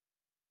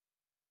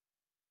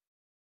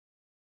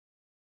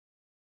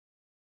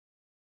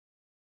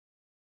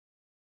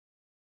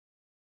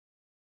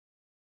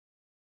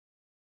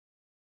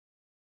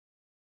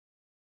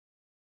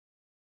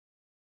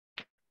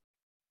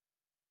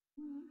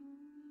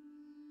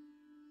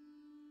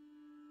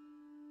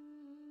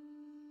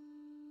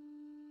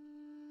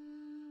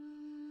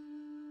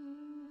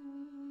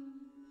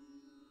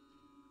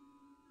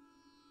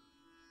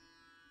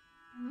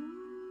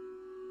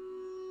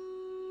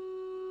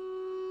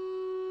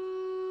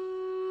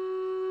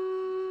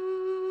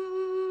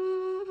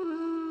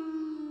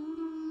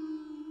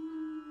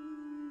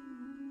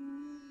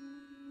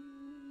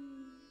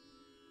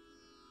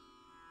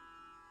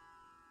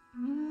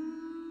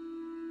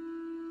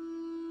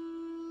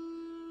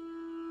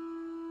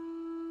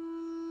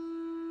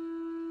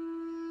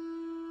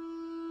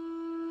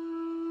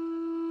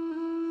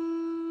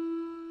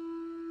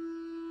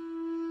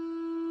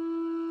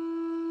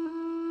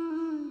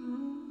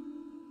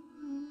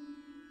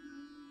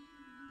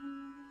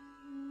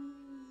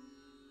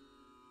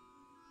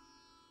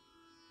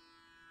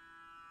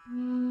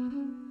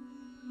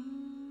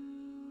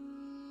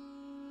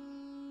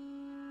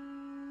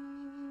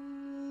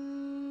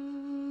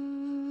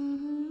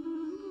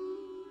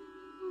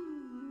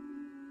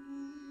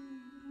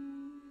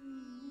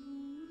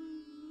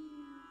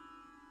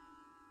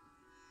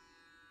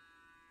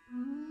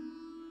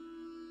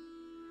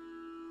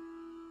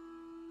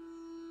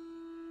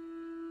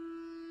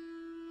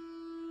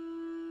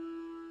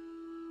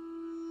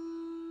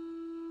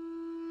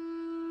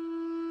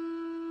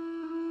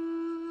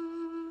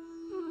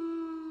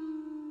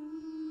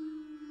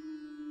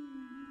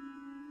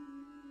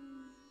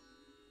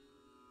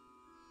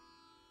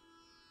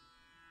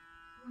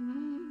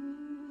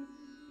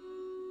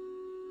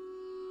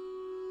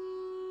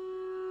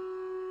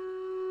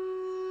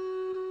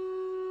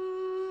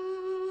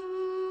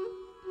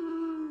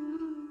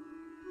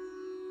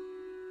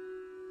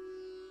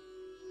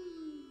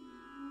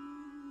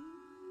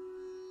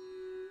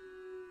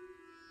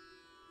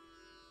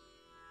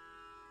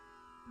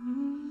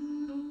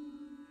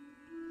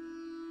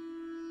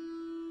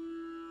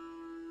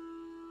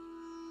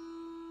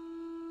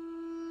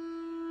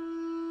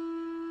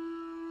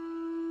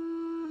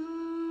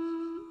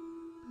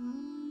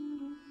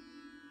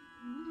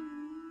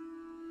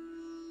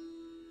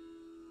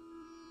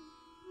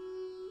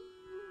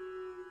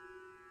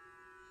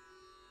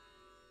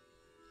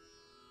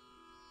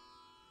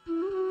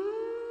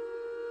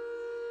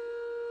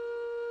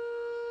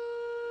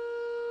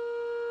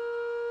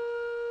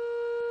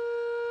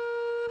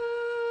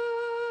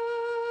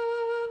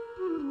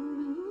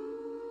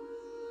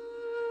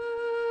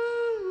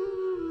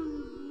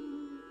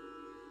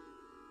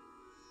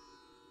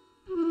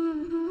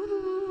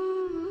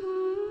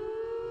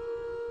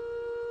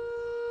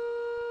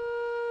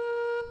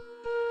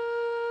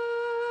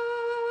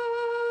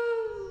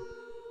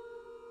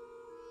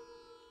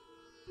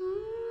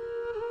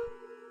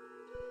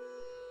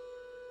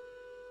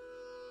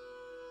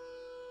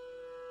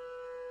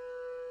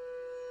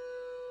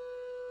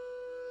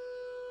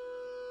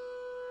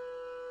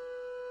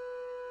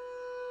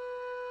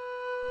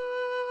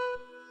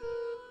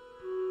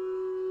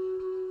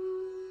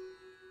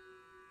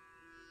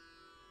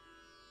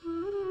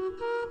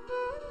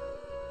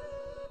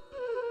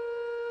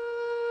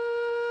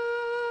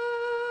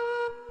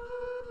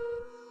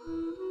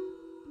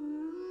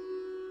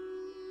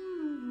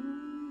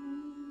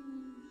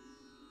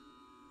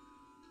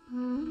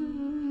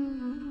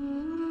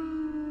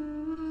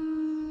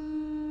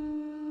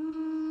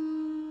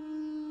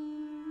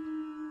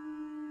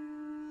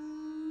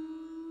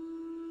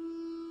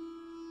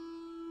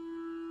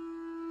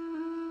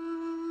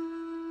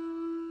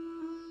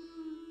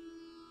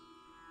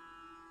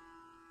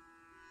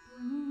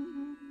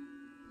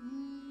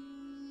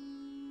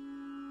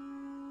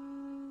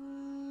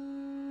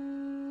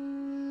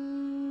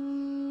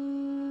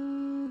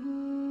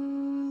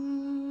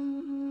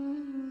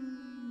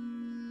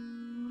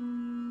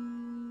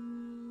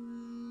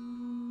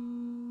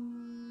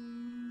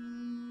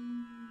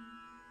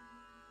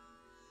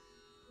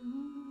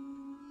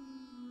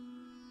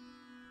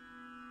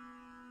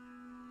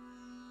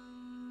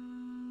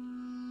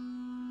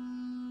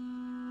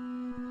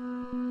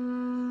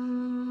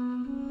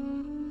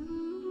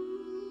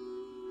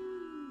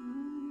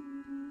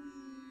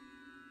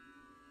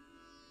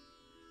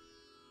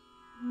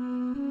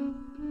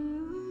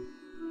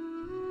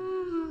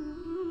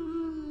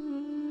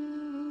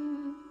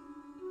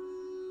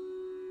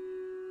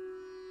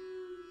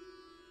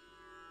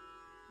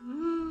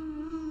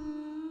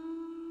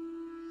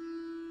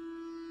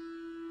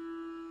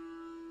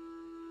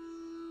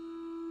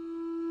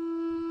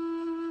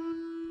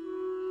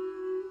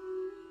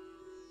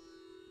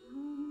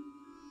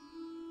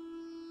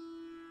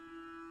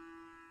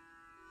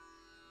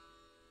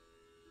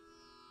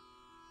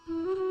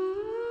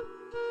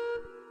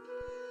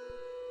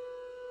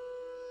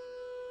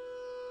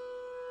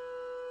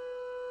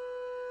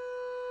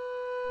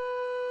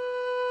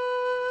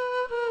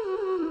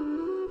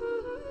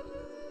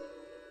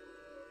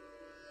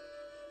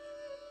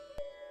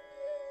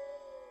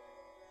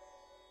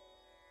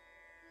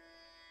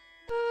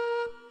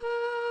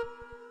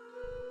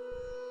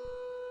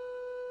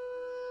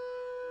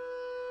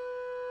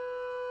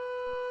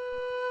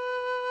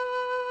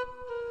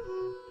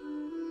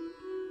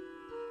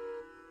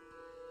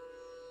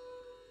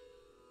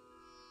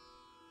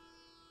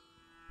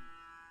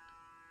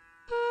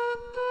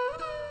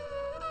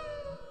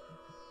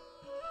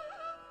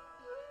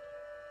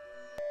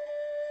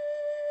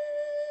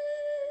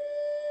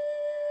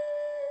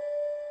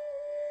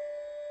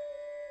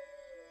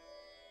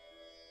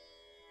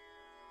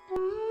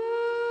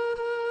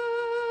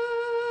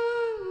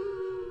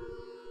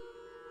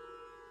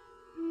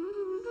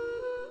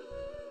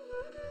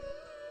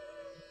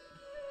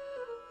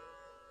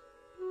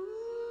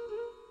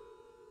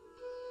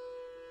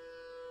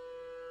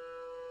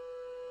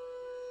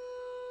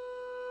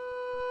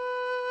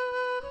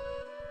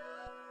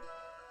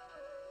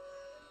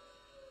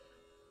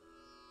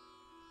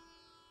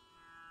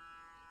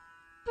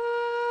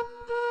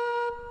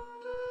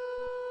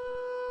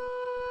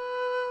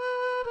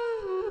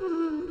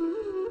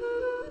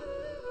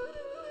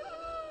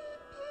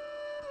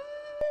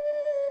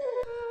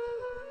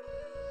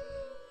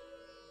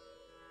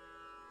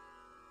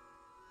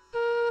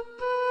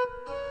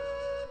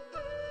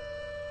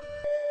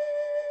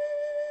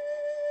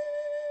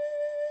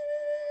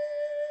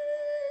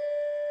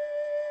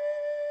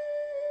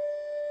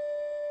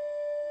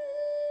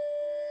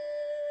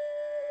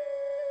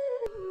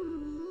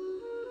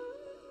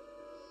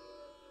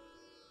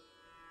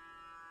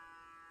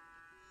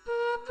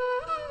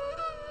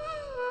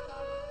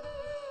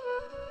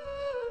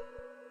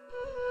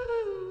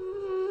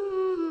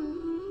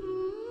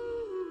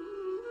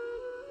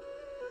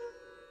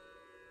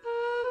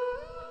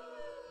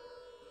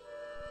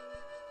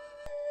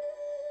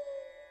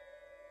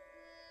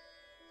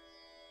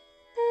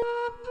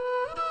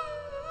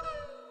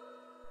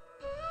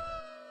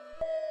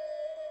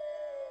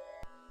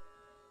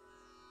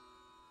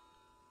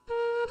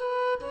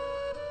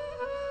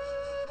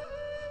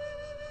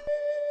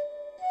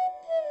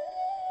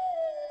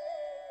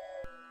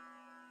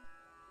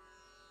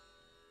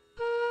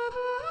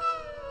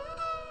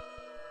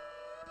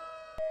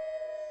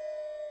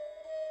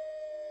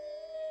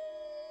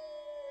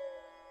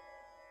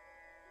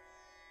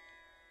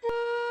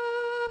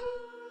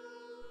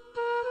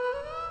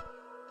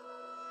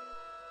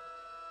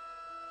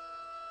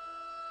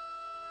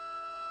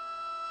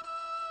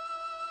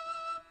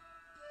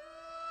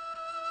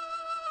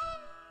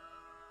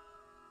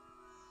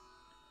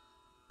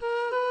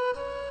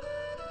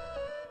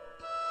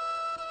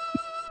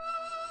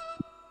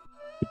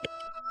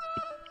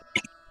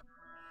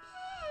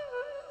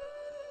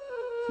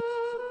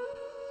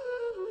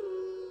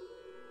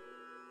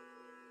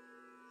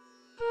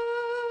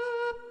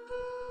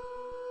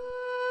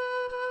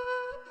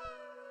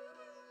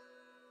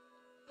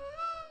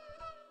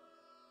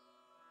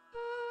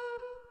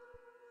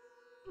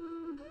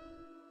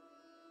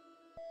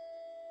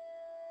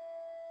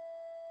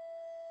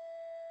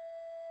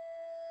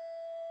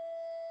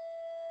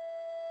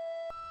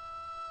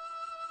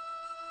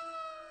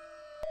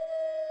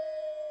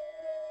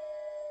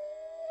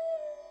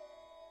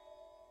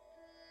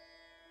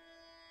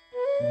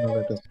 Now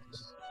let us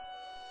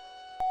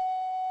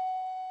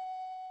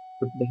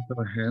put both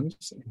our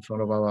hands in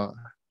front of our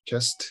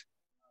chest,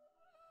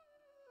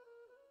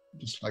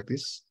 just like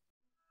this.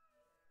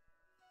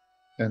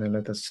 And then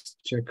let us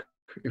check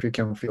if we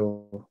can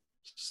feel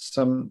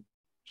some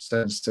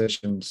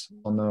sensations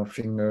on our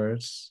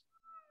fingers.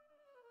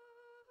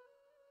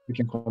 We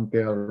can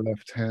compare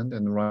left hand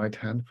and right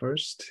hand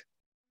first,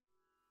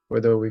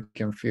 whether we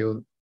can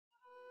feel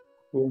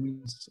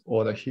coolness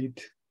or the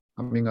heat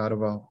coming out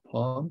of our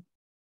palm.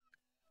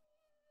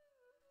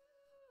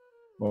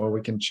 Or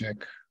we can check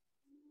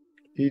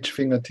each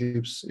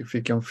fingertips if we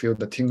can feel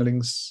the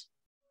tinglings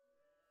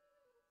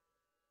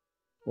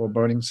or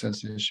burning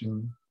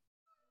sensation.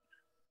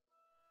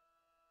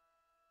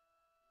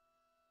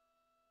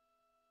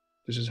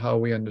 This is how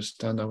we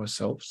understand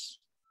ourselves.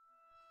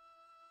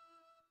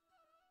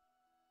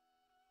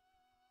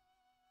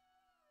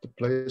 The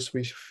place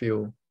we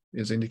feel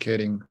is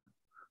indicating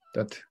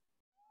that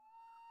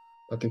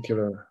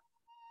particular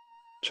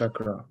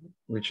chakra,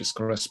 which is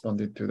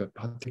corresponding to the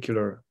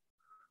particular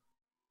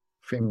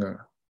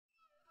finger,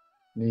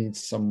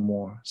 needs some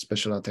more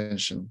special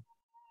attention.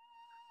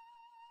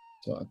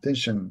 So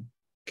attention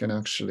can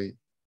actually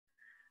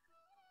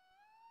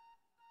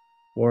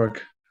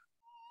work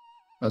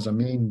as a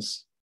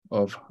means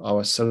of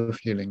our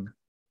self-healing.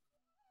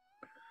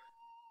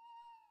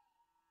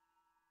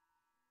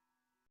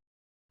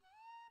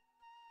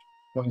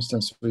 For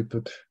instance, we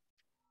put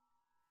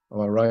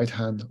our right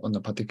hand on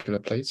a particular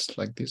place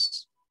like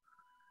this.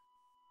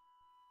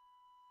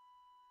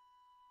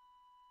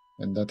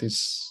 And that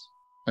is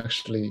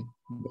actually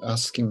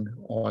asking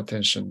our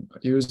attention,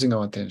 using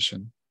our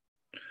attention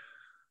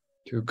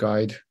to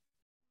guide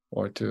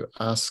or to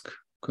ask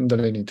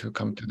Kundalini to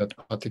come to that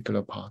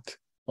particular part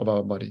of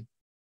our body.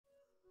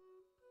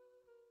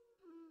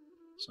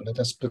 So let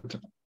us put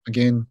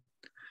again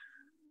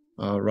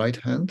our right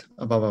hand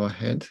above our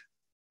head,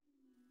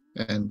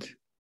 and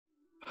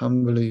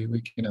humbly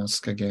we can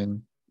ask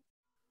again,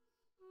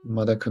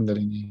 Mother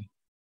Kundalini,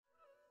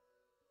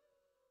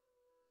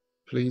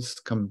 please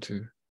come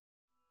to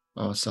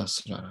our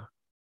Sahasrara.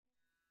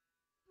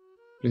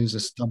 Please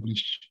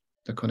establish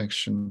the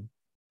connection.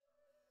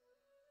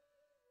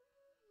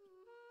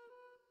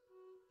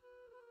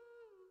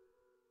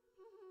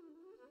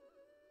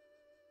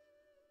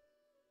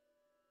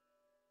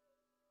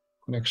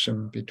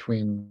 Connection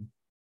between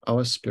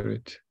our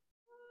spirit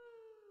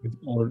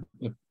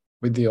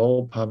with the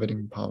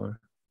all-pervading power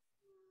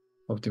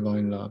of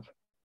divine love.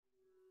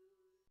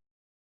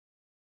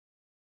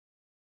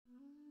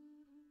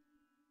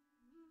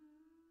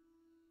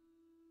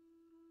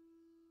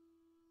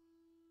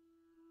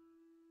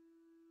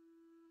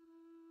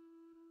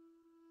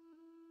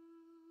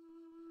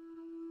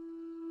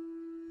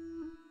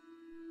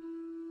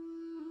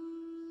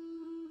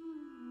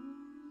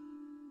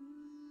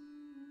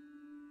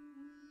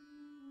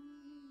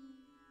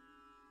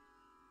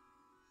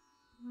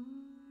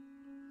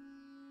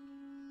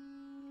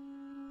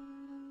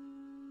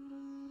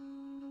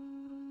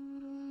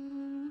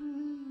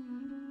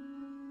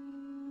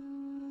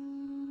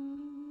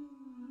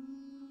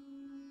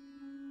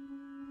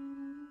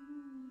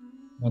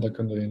 Mother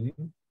Kundalini,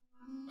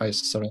 I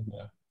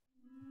surrender.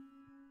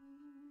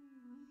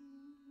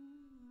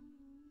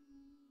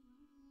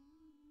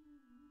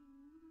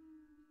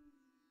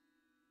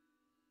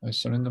 I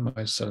surrender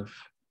myself.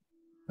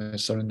 I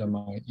surrender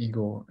my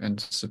ego and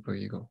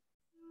superego,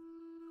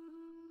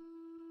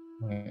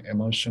 my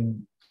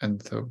emotion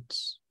and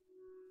thoughts.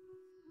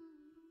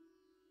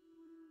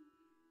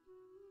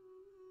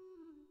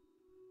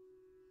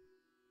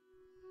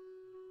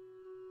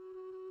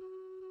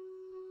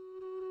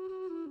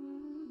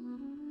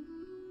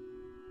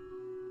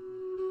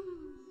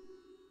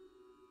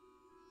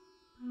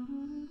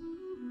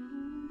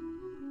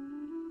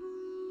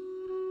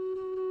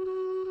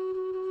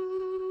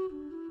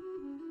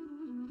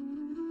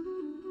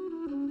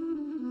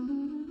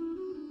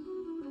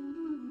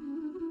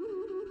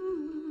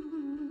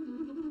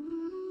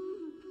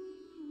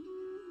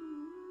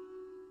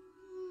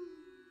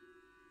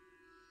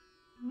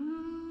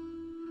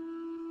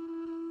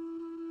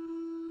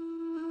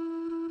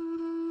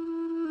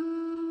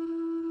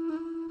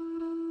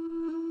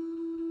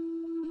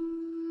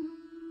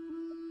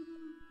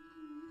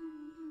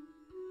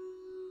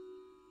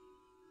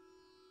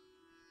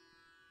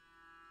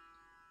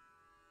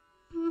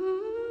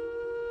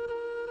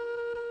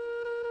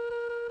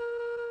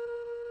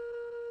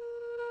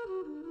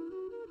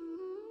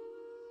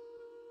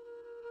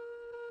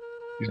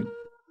 Yeah.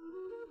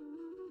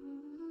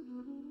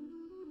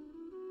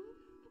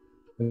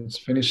 Let's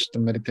finish the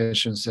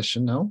meditation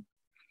session now.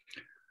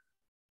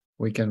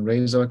 We can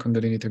raise our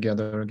Kundalini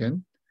together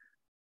again,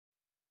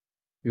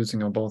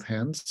 using our both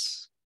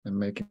hands and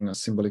making a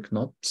symbolic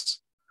knot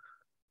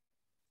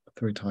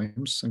 3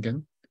 times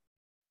again.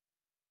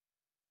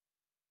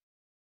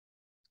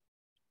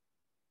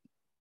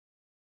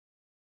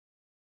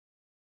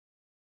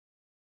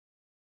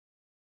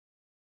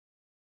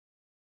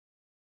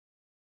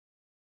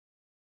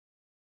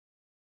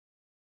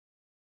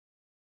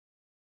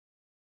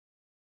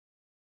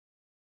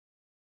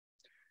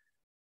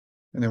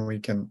 And then we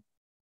can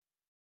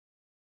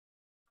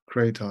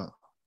create a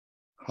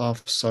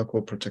half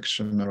circle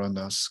protection around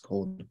us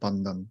called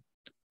bandhan.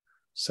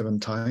 7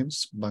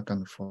 times back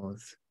and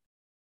forth.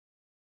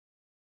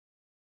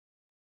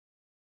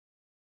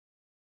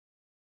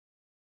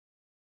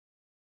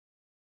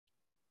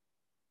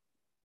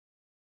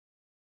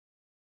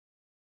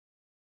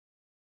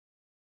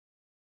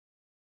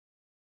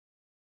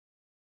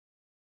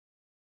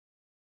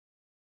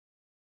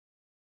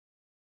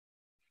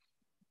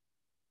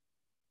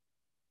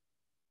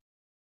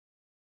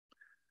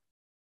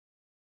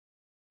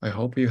 I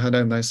hope you had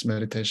a nice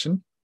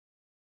meditation.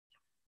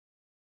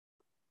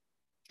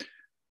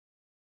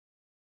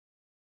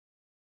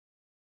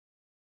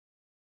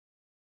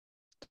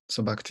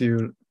 So back to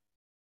you.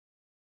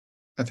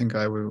 I think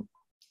I will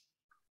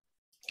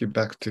give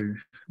back to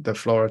the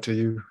floor to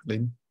you,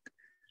 Lynn.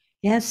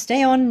 Yeah,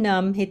 stay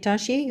on,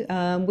 Hitachi.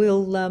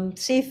 We'll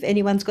see if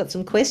anyone's got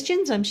some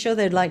questions. I'm sure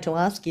they'd like to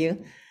ask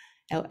you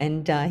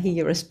and hear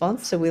your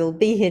response. So we'll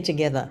be here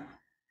together,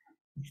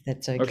 if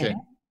that's okay.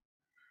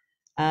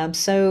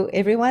 So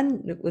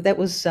everyone, that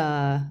was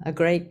a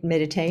great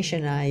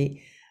meditation.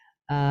 I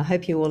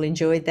hope you all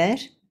enjoyed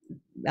that.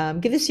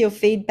 Give us your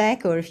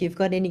feedback, or if you've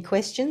got any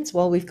questions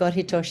while we've got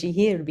Hitoshi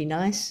here, it'd be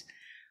nice.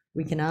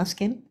 We can ask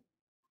him.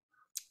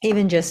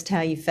 Even just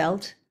how you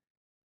felt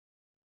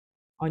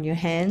on your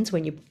hands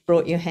when you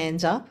brought your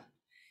hands up,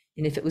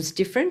 and if it was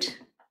different.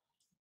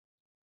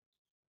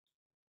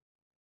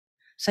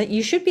 So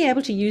you should be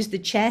able to use the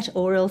chat,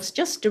 or else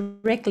just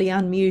directly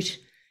unmute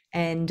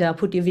and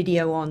put your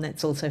video on.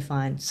 That's also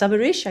fine.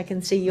 Sabarish, I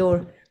can see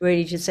you're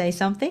ready to say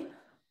something.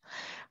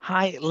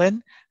 Hi,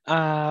 Lynn.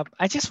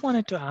 I just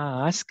wanted to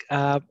ask,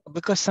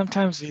 because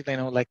sometimes we,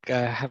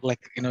 have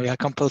a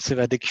compulsive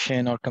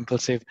addiction or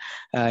compulsive,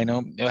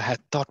 have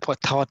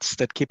thoughts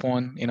that keep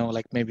on,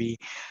 maybe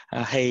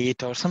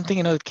hate or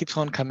something, that keeps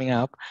on coming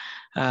up.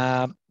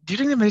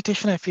 During the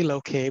meditation, I feel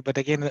okay, but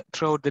again,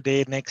 throughout the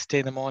day, next day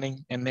in the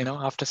morning, and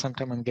after some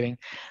time, I'm getting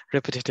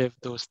repetitive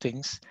those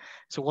things.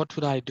 So what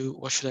would I do?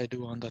 What should I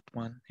do on that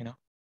one?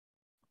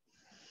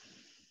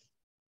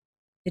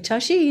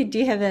 Hitoshi, do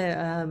you have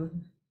a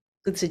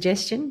good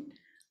suggestion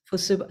for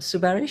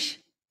Subarish?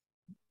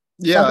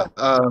 Yeah,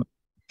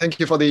 thank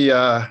you for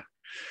the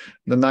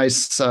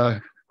nice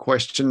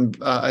question.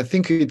 I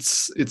think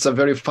it's a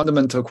very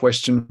fundamental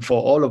question for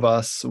all of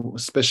us,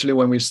 especially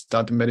when we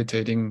start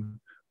meditating.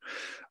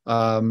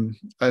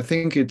 I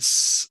think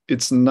it's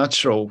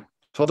natural,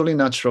 totally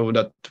natural,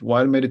 that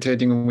while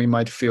meditating we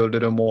might feel a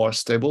little more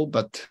stable,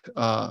 but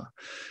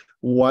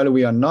while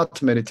we are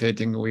not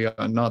meditating,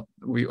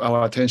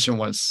 our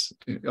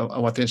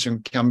attention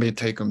can be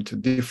taken to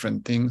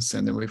different things,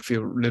 and then we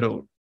feel a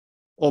little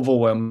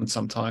overwhelmed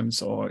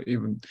sometimes, or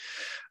even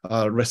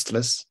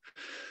restless.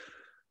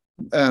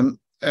 During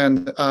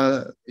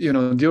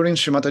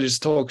Shri Mataji's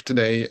talk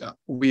today,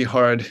 we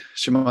heard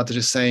Shri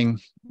Mataji saying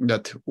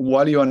that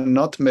while you are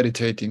not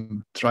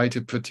meditating, try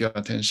to put your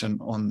attention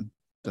on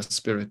the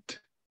spirit.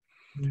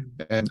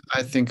 And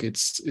I think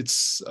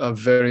it's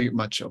very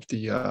much of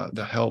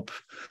the help,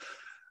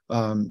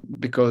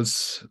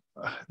 because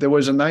there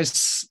was a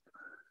nice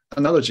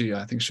analogy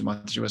I think Shri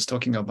Mataji was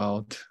talking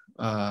about.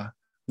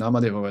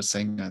 Namadeva was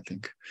saying, I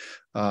think,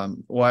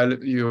 while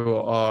you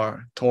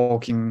are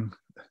talking,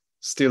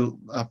 still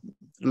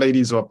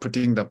ladies are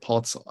putting the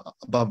pots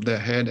above their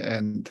head,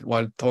 and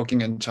while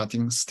talking and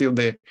chatting, still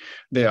their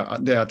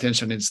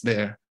attention is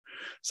there.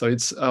 So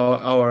it's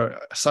our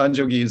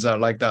Sahaja are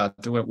like that.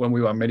 When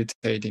we are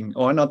meditating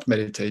or not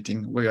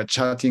meditating, we are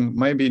chatting,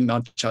 maybe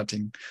not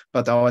chatting,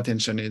 but our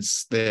attention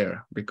is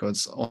there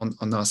because on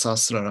our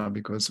sasrara,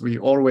 because we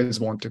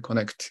always want to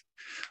connect,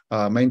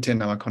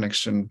 maintain our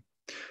connection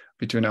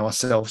between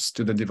ourselves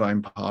to the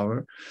divine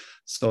power.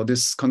 So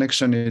this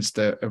connection is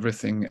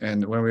everything.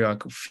 And when we are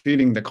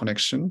feeling the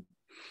connection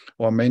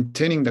or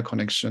maintaining the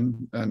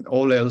connection, and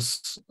all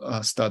else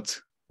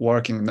start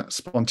working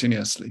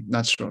spontaneously,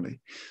 naturally.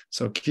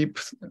 So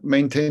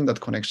maintain that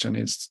connection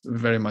is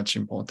very much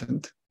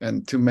important.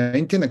 And to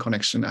maintain a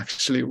connection,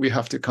 actually, we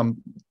have to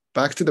come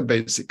back to the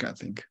basic, I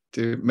think,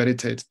 to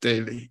meditate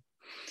daily.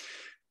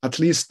 At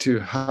least to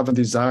have a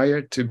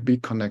desire to be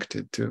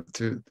connected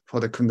for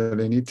the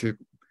Kundalini to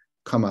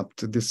come up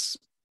to this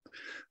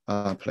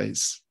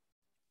place.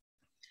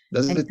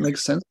 Doesn't it make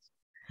sense?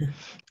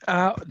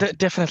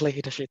 Definitely,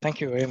 Hitoshi.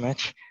 Thank you very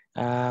much.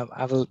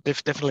 I will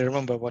definitely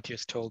remember what you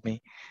told me.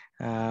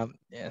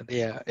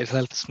 It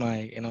helps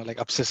my,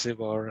 obsessive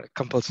or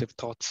compulsive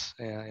thoughts.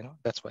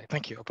 That's why.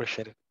 Thank you.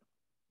 Appreciate it.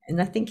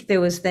 And I think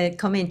there was that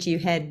comment you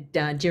had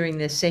during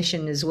the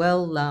session as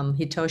well,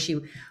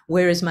 Hitoshi,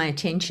 where is my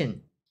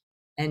attention?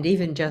 And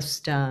even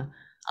just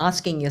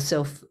asking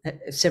yourself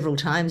several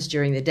times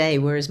during the day,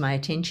 where is my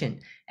attention?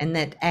 And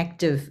that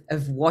act of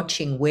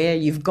watching where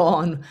you've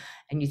gone,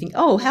 and you think,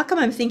 oh, how come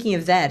I'm thinking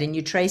of that? And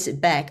you trace it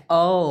back.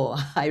 Oh,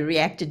 I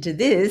reacted to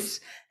this,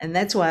 and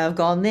that's why I've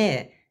gone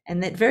there.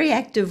 And that very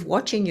act of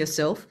watching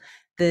yourself,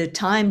 the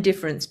time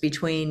difference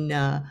between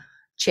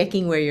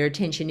checking where your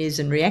attention is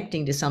and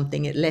reacting to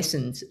something, it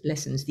lessens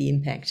the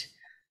impact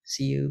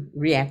So you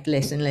react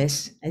less and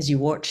less as you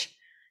watch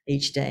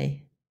each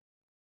day.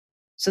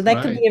 So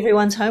that could be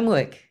everyone's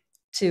homework,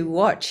 to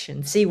watch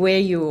and see where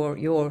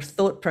your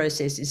thought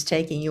process is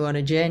taking you on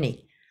a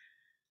journey.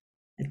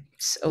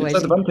 It's always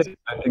advantage,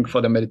 I think, for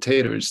the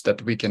meditators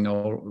that we can,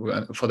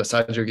 or for the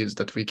Sahaja Yogis,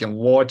 that we can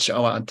watch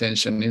our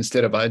attention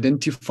instead of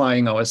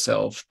identifying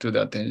ourselves to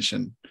the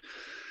attention.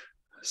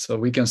 So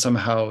we can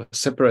somehow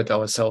separate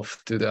ourselves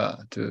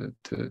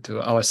to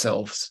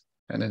ourselves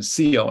and then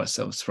see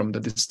ourselves from the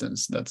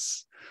distance.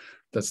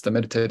 That's the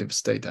meditative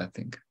state, I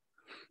think.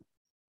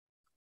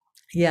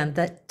 Yeah,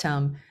 that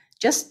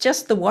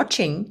just the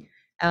watching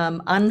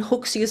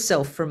unhooks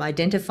yourself from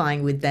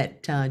identifying with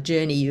that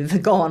journey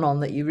you've gone on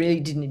that you really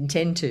didn't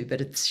intend to, but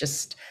it's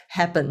just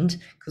happened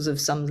because of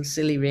some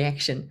silly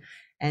reaction,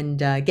 and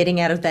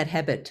getting out of that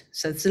habit.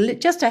 So it's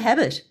just a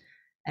habit,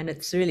 and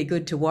it's really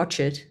good to watch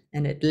it,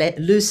 and it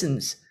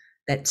loosens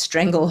that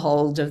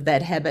stranglehold of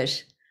that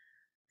habit.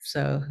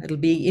 So it'll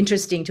be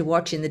interesting to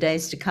watch in the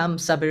days to come,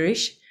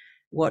 Sabarish,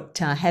 what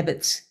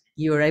habits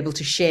you are able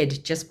to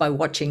shed just by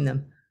watching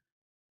them.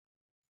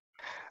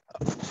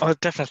 Oh,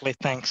 definitely.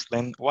 Thanks,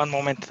 Lynn. One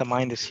moment the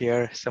mind is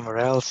here, somewhere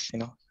else,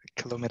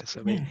 kilometers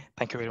away. Yeah.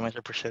 Thank you very much. I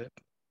appreciate it.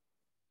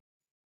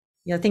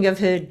 Yeah, I think I've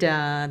heard,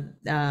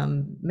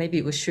 maybe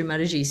it was Shri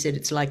Mataji said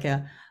it's like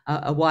a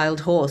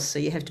wild horse. So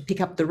you have to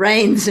pick up the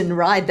reins and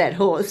ride that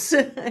horse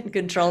and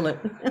control it.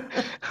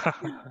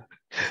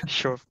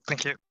 Sure.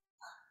 Thank you.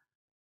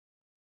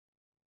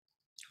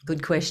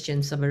 Good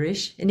question,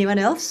 Sabarish. Anyone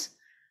else?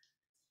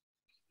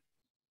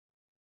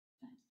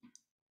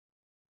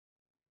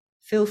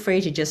 Feel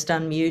free to just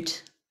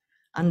unmute,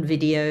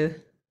 unvideo.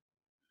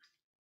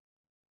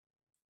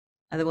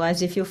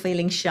 Otherwise, if you're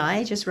feeling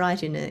shy, just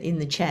write in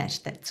the chat.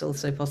 That's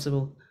also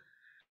possible.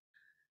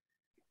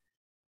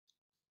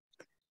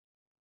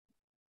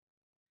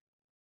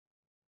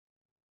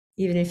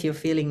 Even if you're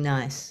feeling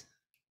nice,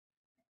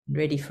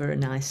 ready for a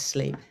nice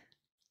sleep.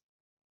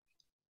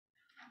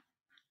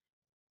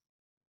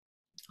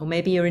 Or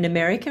maybe you're in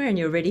America and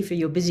you're ready for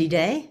your busy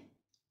day.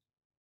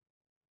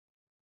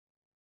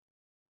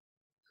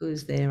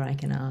 Who's there I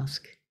can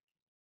ask?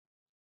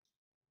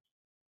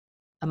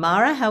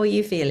 Amara, how are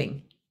you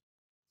feeling?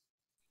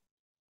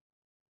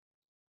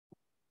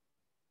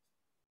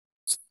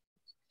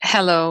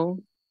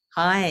 Hello.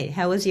 Hi,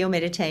 how was your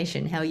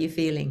meditation? How are you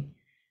feeling?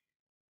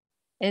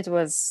 It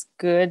was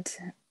good.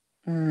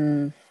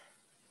 And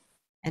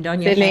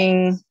on your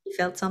hands, you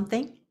felt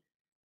something?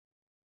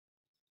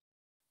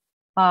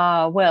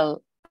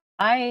 Well,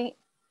 I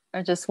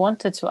just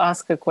wanted to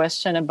ask a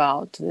question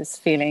about these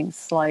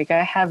feelings. Like,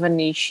 I have an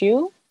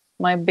issue.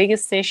 My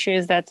biggest issue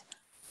is that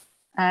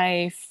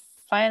I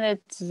find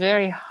it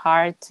very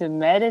hard to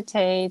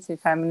meditate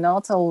if I'm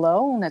not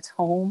alone at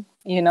home,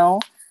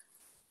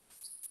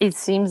 It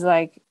seems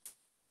like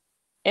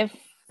if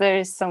there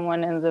is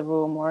someone in the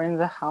room or in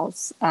the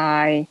house,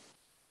 I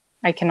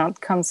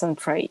cannot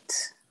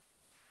concentrate.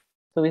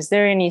 So is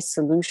there any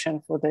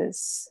solution for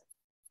this?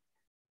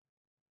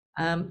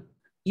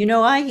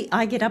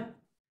 I get up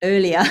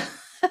earlier.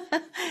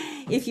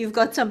 If you've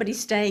got somebody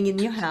staying in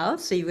your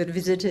house, so you've got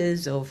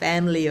visitors or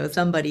family or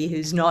somebody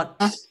who's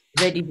not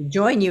ready to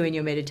join you in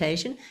your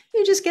meditation,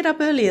 you just get up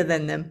earlier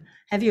than them,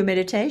 have your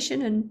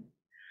meditation, and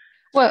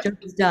job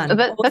is done.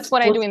 That's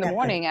what I do in the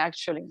morning,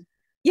 actually.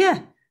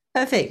 Yeah,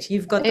 perfect.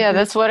 You've got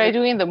that's what I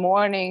do in the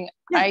morning.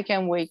 Yeah. I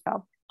can wake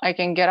up. I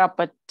can get up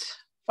at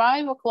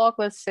 5 o'clock,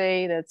 let's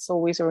say. That's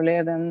always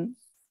earlier than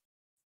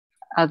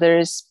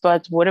others.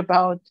 But what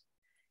about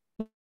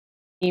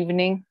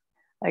evening?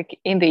 Like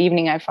in the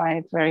evening, I find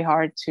it very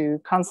hard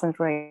to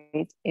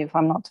concentrate if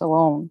I'm not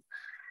alone.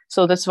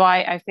 So that's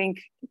why I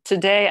think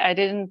today I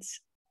didn't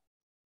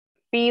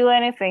feel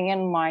anything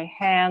in my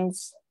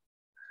hands.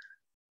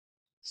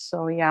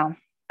 So yeah.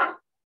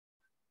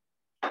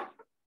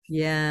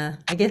 Yeah,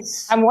 I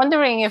guess I'm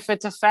wondering if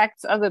it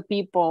affects other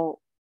people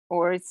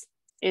or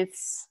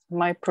it's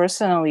my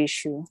personal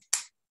issue.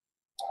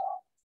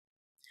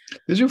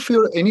 Did you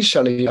feel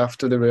initially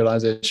after the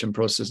realization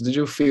process, did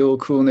you feel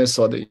coolness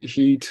or the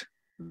heat?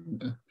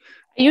 I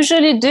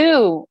usually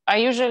do.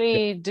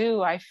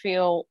 I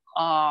feel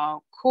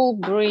cool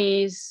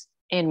breeze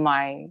in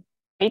my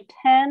right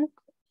hand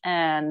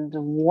and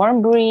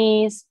warm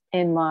breeze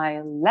in my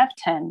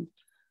left hand.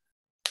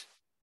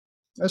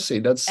 I see.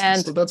 That's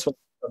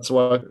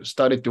what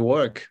started to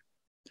work.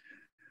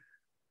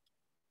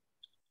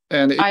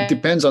 And it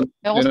depends on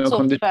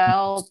conditions.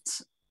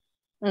 Felt.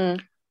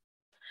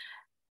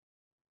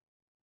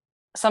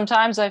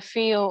 Sometimes I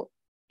feel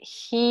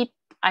heat.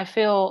 I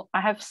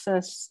have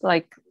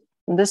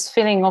this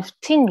feeling of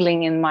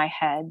tingling in my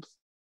head.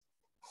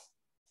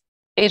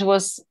 It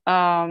was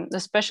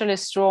especially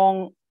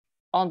strong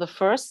on the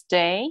first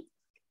day.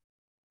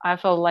 I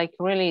felt like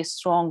really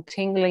strong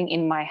tingling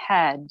in my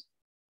head.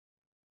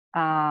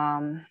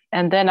 And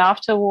then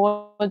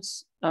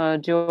afterwards,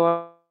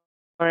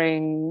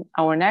 during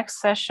our next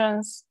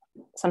sessions,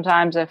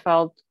 sometimes I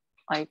felt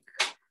like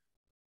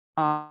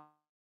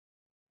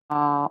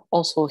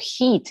also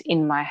heat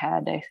in my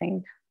head, I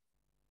think.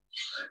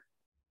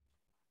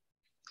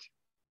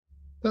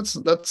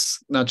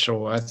 That's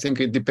natural. I think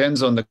it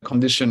depends on the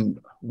condition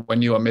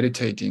when you are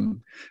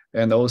meditating,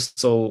 and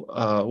also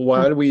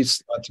while we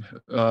start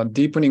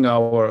deepening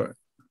our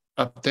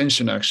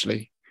attention,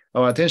 actually,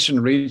 our attention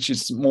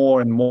reaches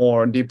more and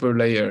more deeper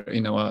layer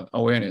in our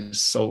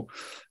awareness. So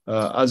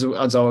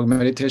as our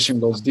meditation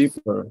goes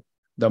deeper,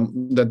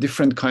 the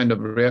different kind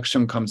of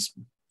reaction comes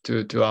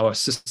to our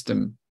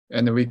system,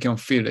 and we can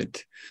feel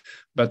it.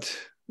 But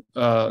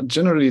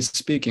generally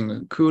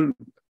speaking, cool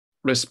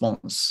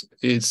response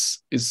is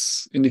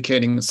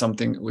indicating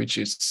something which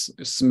is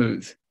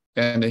smooth,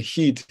 and the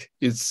heat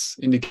is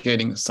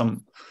indicating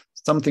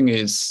something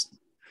is,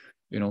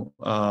 you know,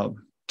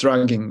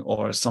 dragging,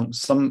 or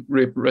some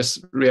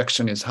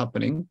reaction is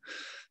happening.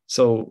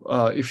 So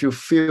if you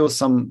feel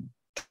some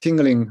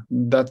tingling,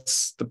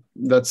 that's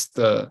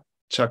the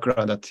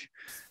chakra that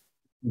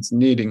is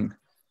needing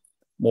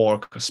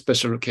more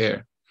special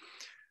care.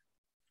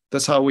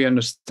 That's how we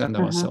understand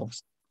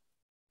ourselves.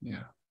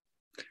 Yeah.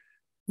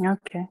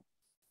 Okay.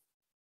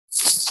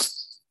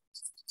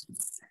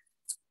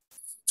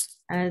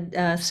 And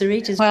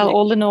Sarita's well,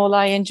 all in all,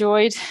 I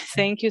enjoyed.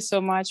 Thank you so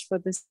much for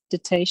this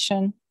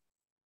meditation.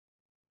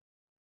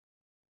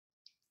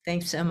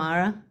 Thanks,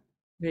 Amara.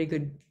 Very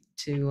good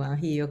to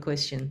hear your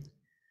question.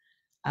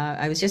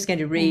 I was just going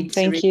to read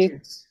Thank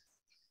you.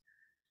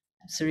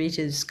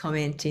 Sarita's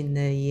comment in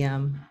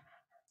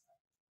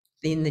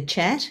the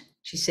chat.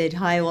 She said,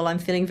 "Hi, all. I'm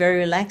feeling very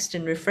relaxed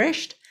and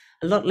refreshed.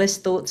 A lot less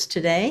thoughts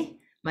today.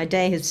 My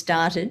day has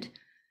started,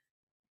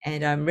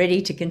 and I'm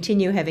ready to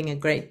continue having a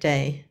great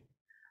day."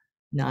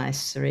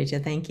 Nice, Sarita.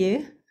 Thank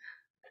you.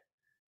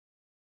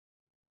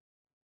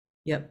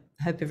 Yep.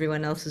 Hope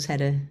everyone else has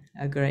had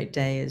a great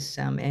day, as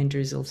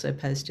Andrew's also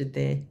posted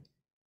there.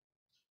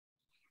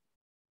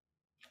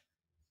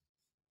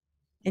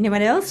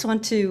 Anyone else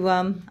want to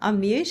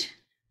unmute?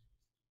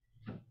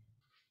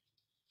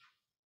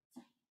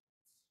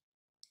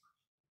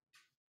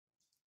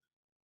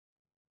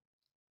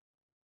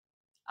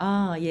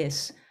 Ah,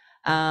 yes.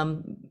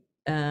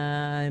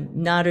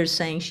 Nada's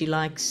saying she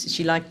liked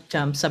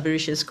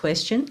Sabarisha's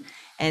question,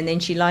 and then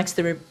she likes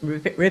the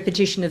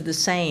repetition of the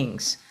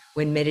sayings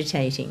when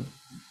meditating.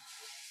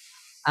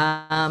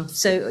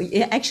 So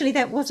yeah, actually,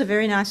 that was a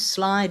very nice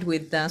slide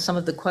with some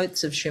of the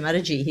quotes of Shri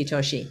Mataji,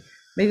 Hitoshi.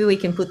 Maybe we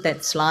can put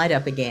that slide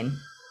up again.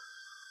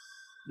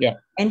 Yeah.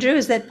 Andrew,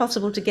 is that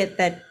possible to get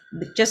that?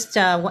 Just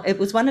it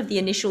was one of the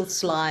initial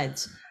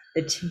slides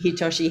that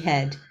Hitoshi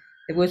had.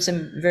 There were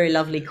some very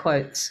lovely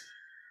quotes,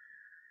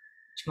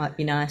 which might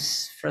be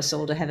nice for us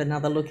all to have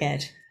another look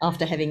at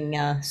after having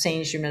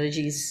seen Shri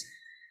Mataji's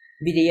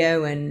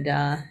video and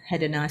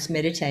had a nice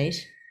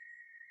meditate.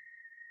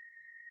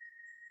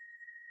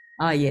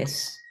 Ah,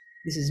 yes,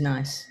 this is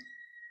nice.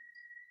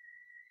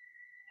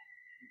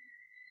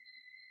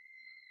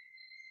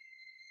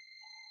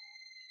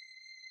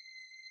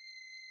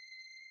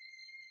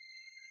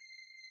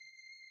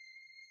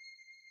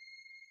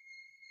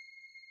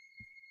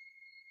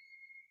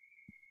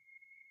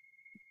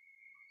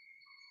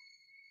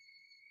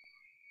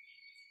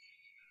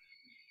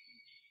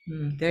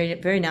 Very,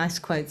 very nice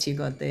quotes you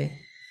got there.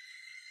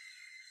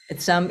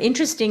 It's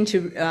interesting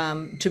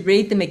to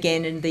read them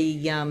again, and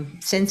the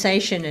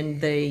sensation and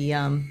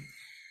the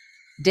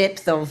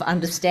depth of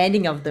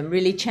understanding of them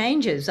really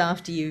changes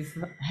after you've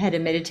had a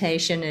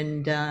meditation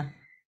and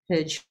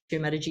heard Shri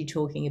Mataji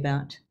talking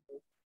about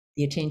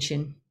the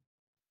attention.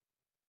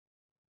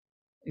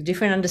 A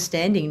different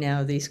understanding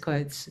now of these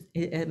quotes.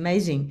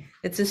 Amazing.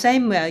 It's the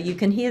same, you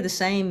can hear the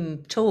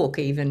same talk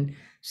even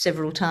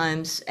several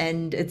times,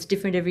 and it's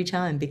different every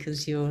time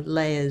because your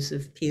layers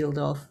have peeled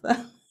off.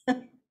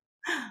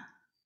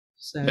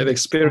 So the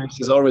experience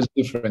is always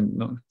different,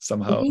 no?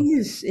 Somehow.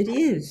 It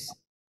is.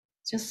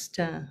 Just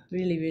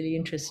really, really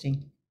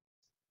interesting.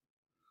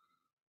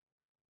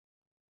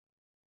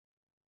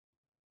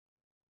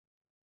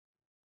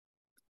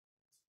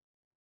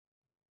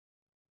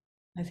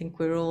 I think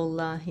we're all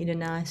in a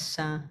nice...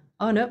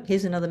 oh, no,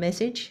 here's another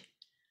message.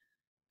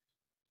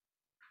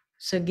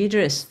 So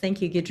Gidris,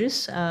 thank you,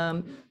 Gidris.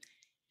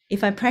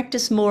 If I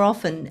practice more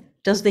often,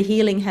 does the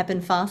healing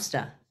happen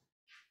faster?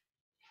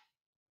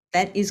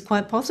 That is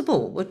quite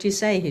possible. What do you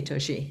say,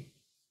 Hitoshi?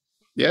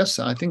 Yes,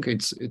 I think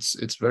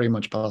it's very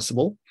much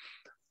possible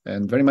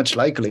and very much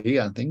likely,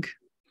 I think.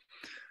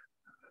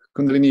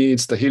 Kundalini,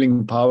 it's the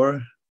healing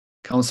power,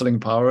 counseling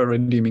power,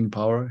 redeeming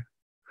power,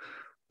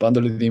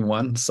 bundled in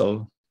one.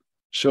 So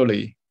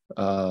surely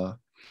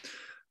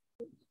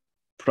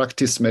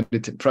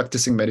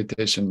practicing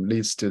meditation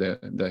leads to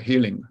the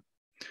healing.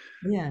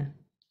 Yeah.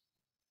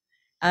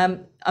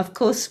 Of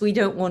course, we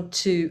don't want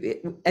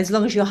to, as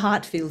long as your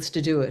heart feels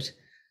to do it.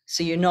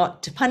 So you're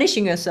not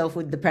punishing yourself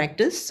with the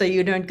practice, so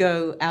you don't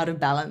go out of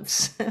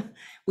balance,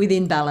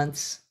 within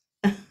balance.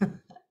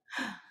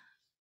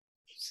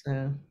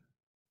 So.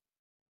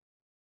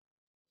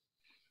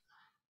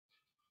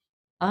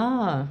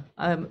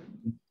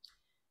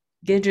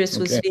 Gedris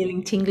was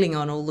feeling tingling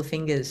on all the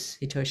fingers,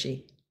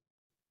 Hitoshi.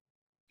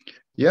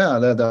 Yeah,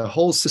 the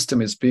whole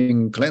system is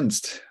being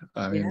cleansed.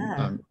 I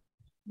mean,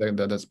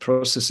 the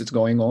process is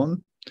going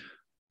on.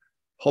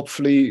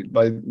 hopefully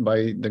by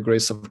the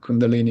grace of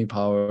Kundalini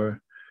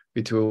power,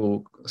 it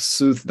will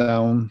soothe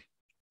down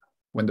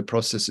when the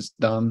process is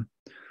done,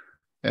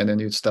 and then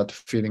you start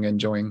feeling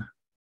enjoying.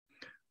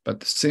 But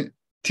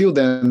till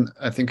then,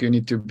 I think you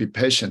need to be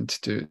patient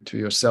to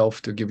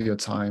yourself, to give your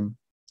time,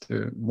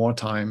 to more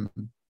time,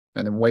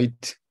 and then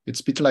wait. It's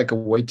a bit like a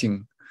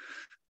waiting.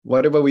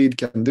 Whatever we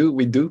can do,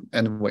 we do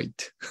and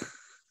wait.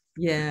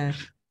 Yeah,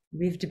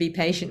 we have to be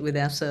patient with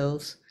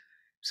ourselves.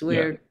 So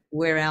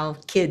we're our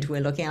kid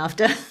we're looking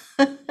after.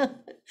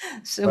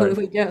 So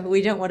Right.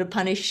 we don't want to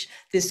punish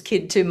this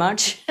kid too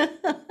much.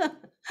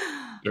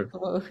 Sure.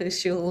 Or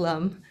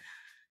she'll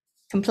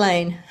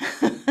complain.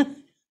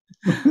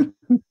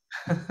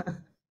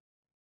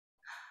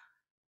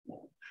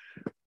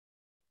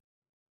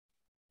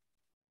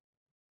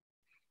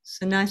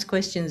 So nice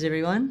questions,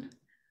 everyone.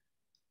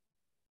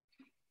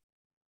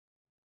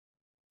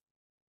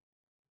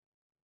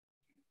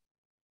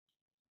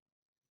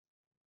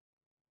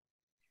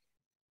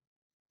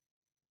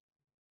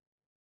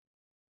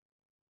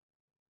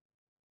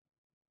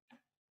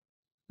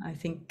 I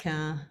think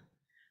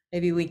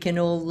maybe we can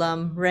all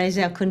raise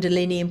our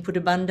Kundalini and put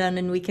a bandhan,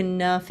 and we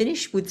can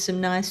finish with some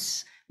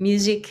nice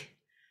music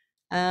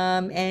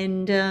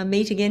and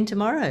meet again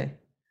tomorrow.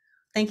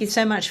 Thank you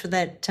so much for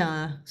that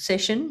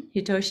session,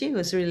 Hitoshi. It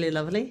was really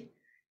lovely.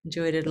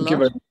 Enjoyed it a Thank you lot.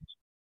 very much.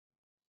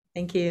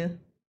 Thank you.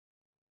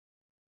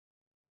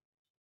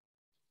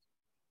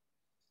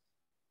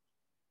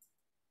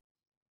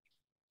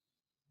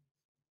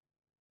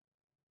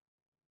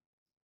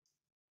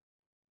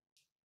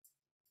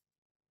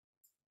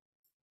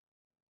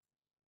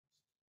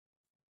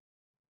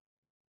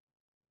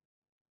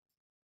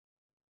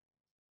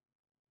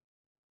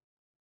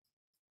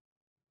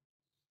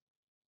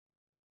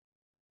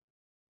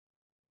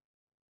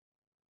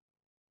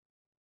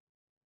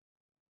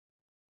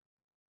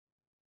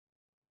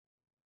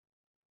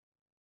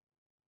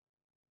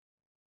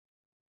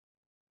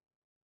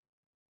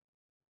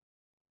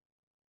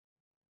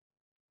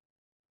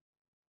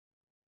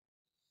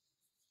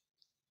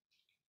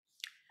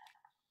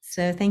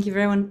 So thank you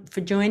everyone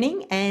for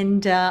joining.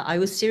 And I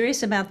was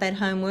serious about that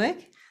homework.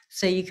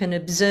 So you can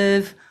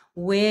observe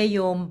where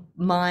your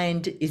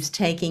mind is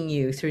taking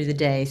you through the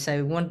day.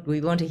 So we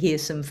want to hear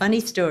some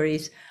funny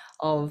stories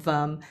of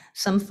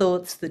some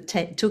thoughts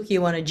that took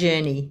you on a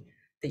journey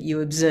that you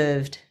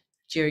observed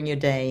during your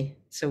day.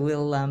 So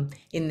we'll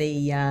in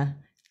the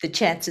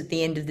chats at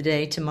the end of the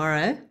day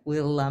tomorrow,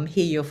 we'll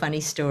hear your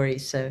funny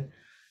stories. So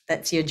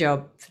that's your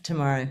job for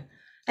tomorrow.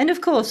 And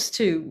of course,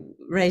 to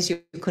raise your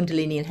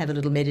Kundalini and have a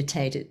little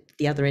meditate at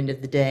the other end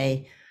of the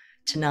day,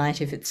 tonight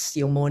if it's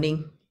your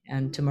morning,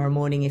 and tomorrow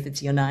morning if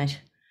it's your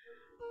night.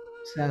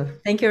 So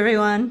thank you,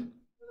 everyone.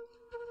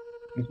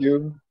 Thank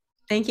you.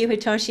 Thank you,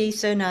 Hitoshi.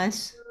 So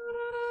nice.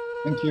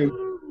 Thank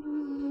you.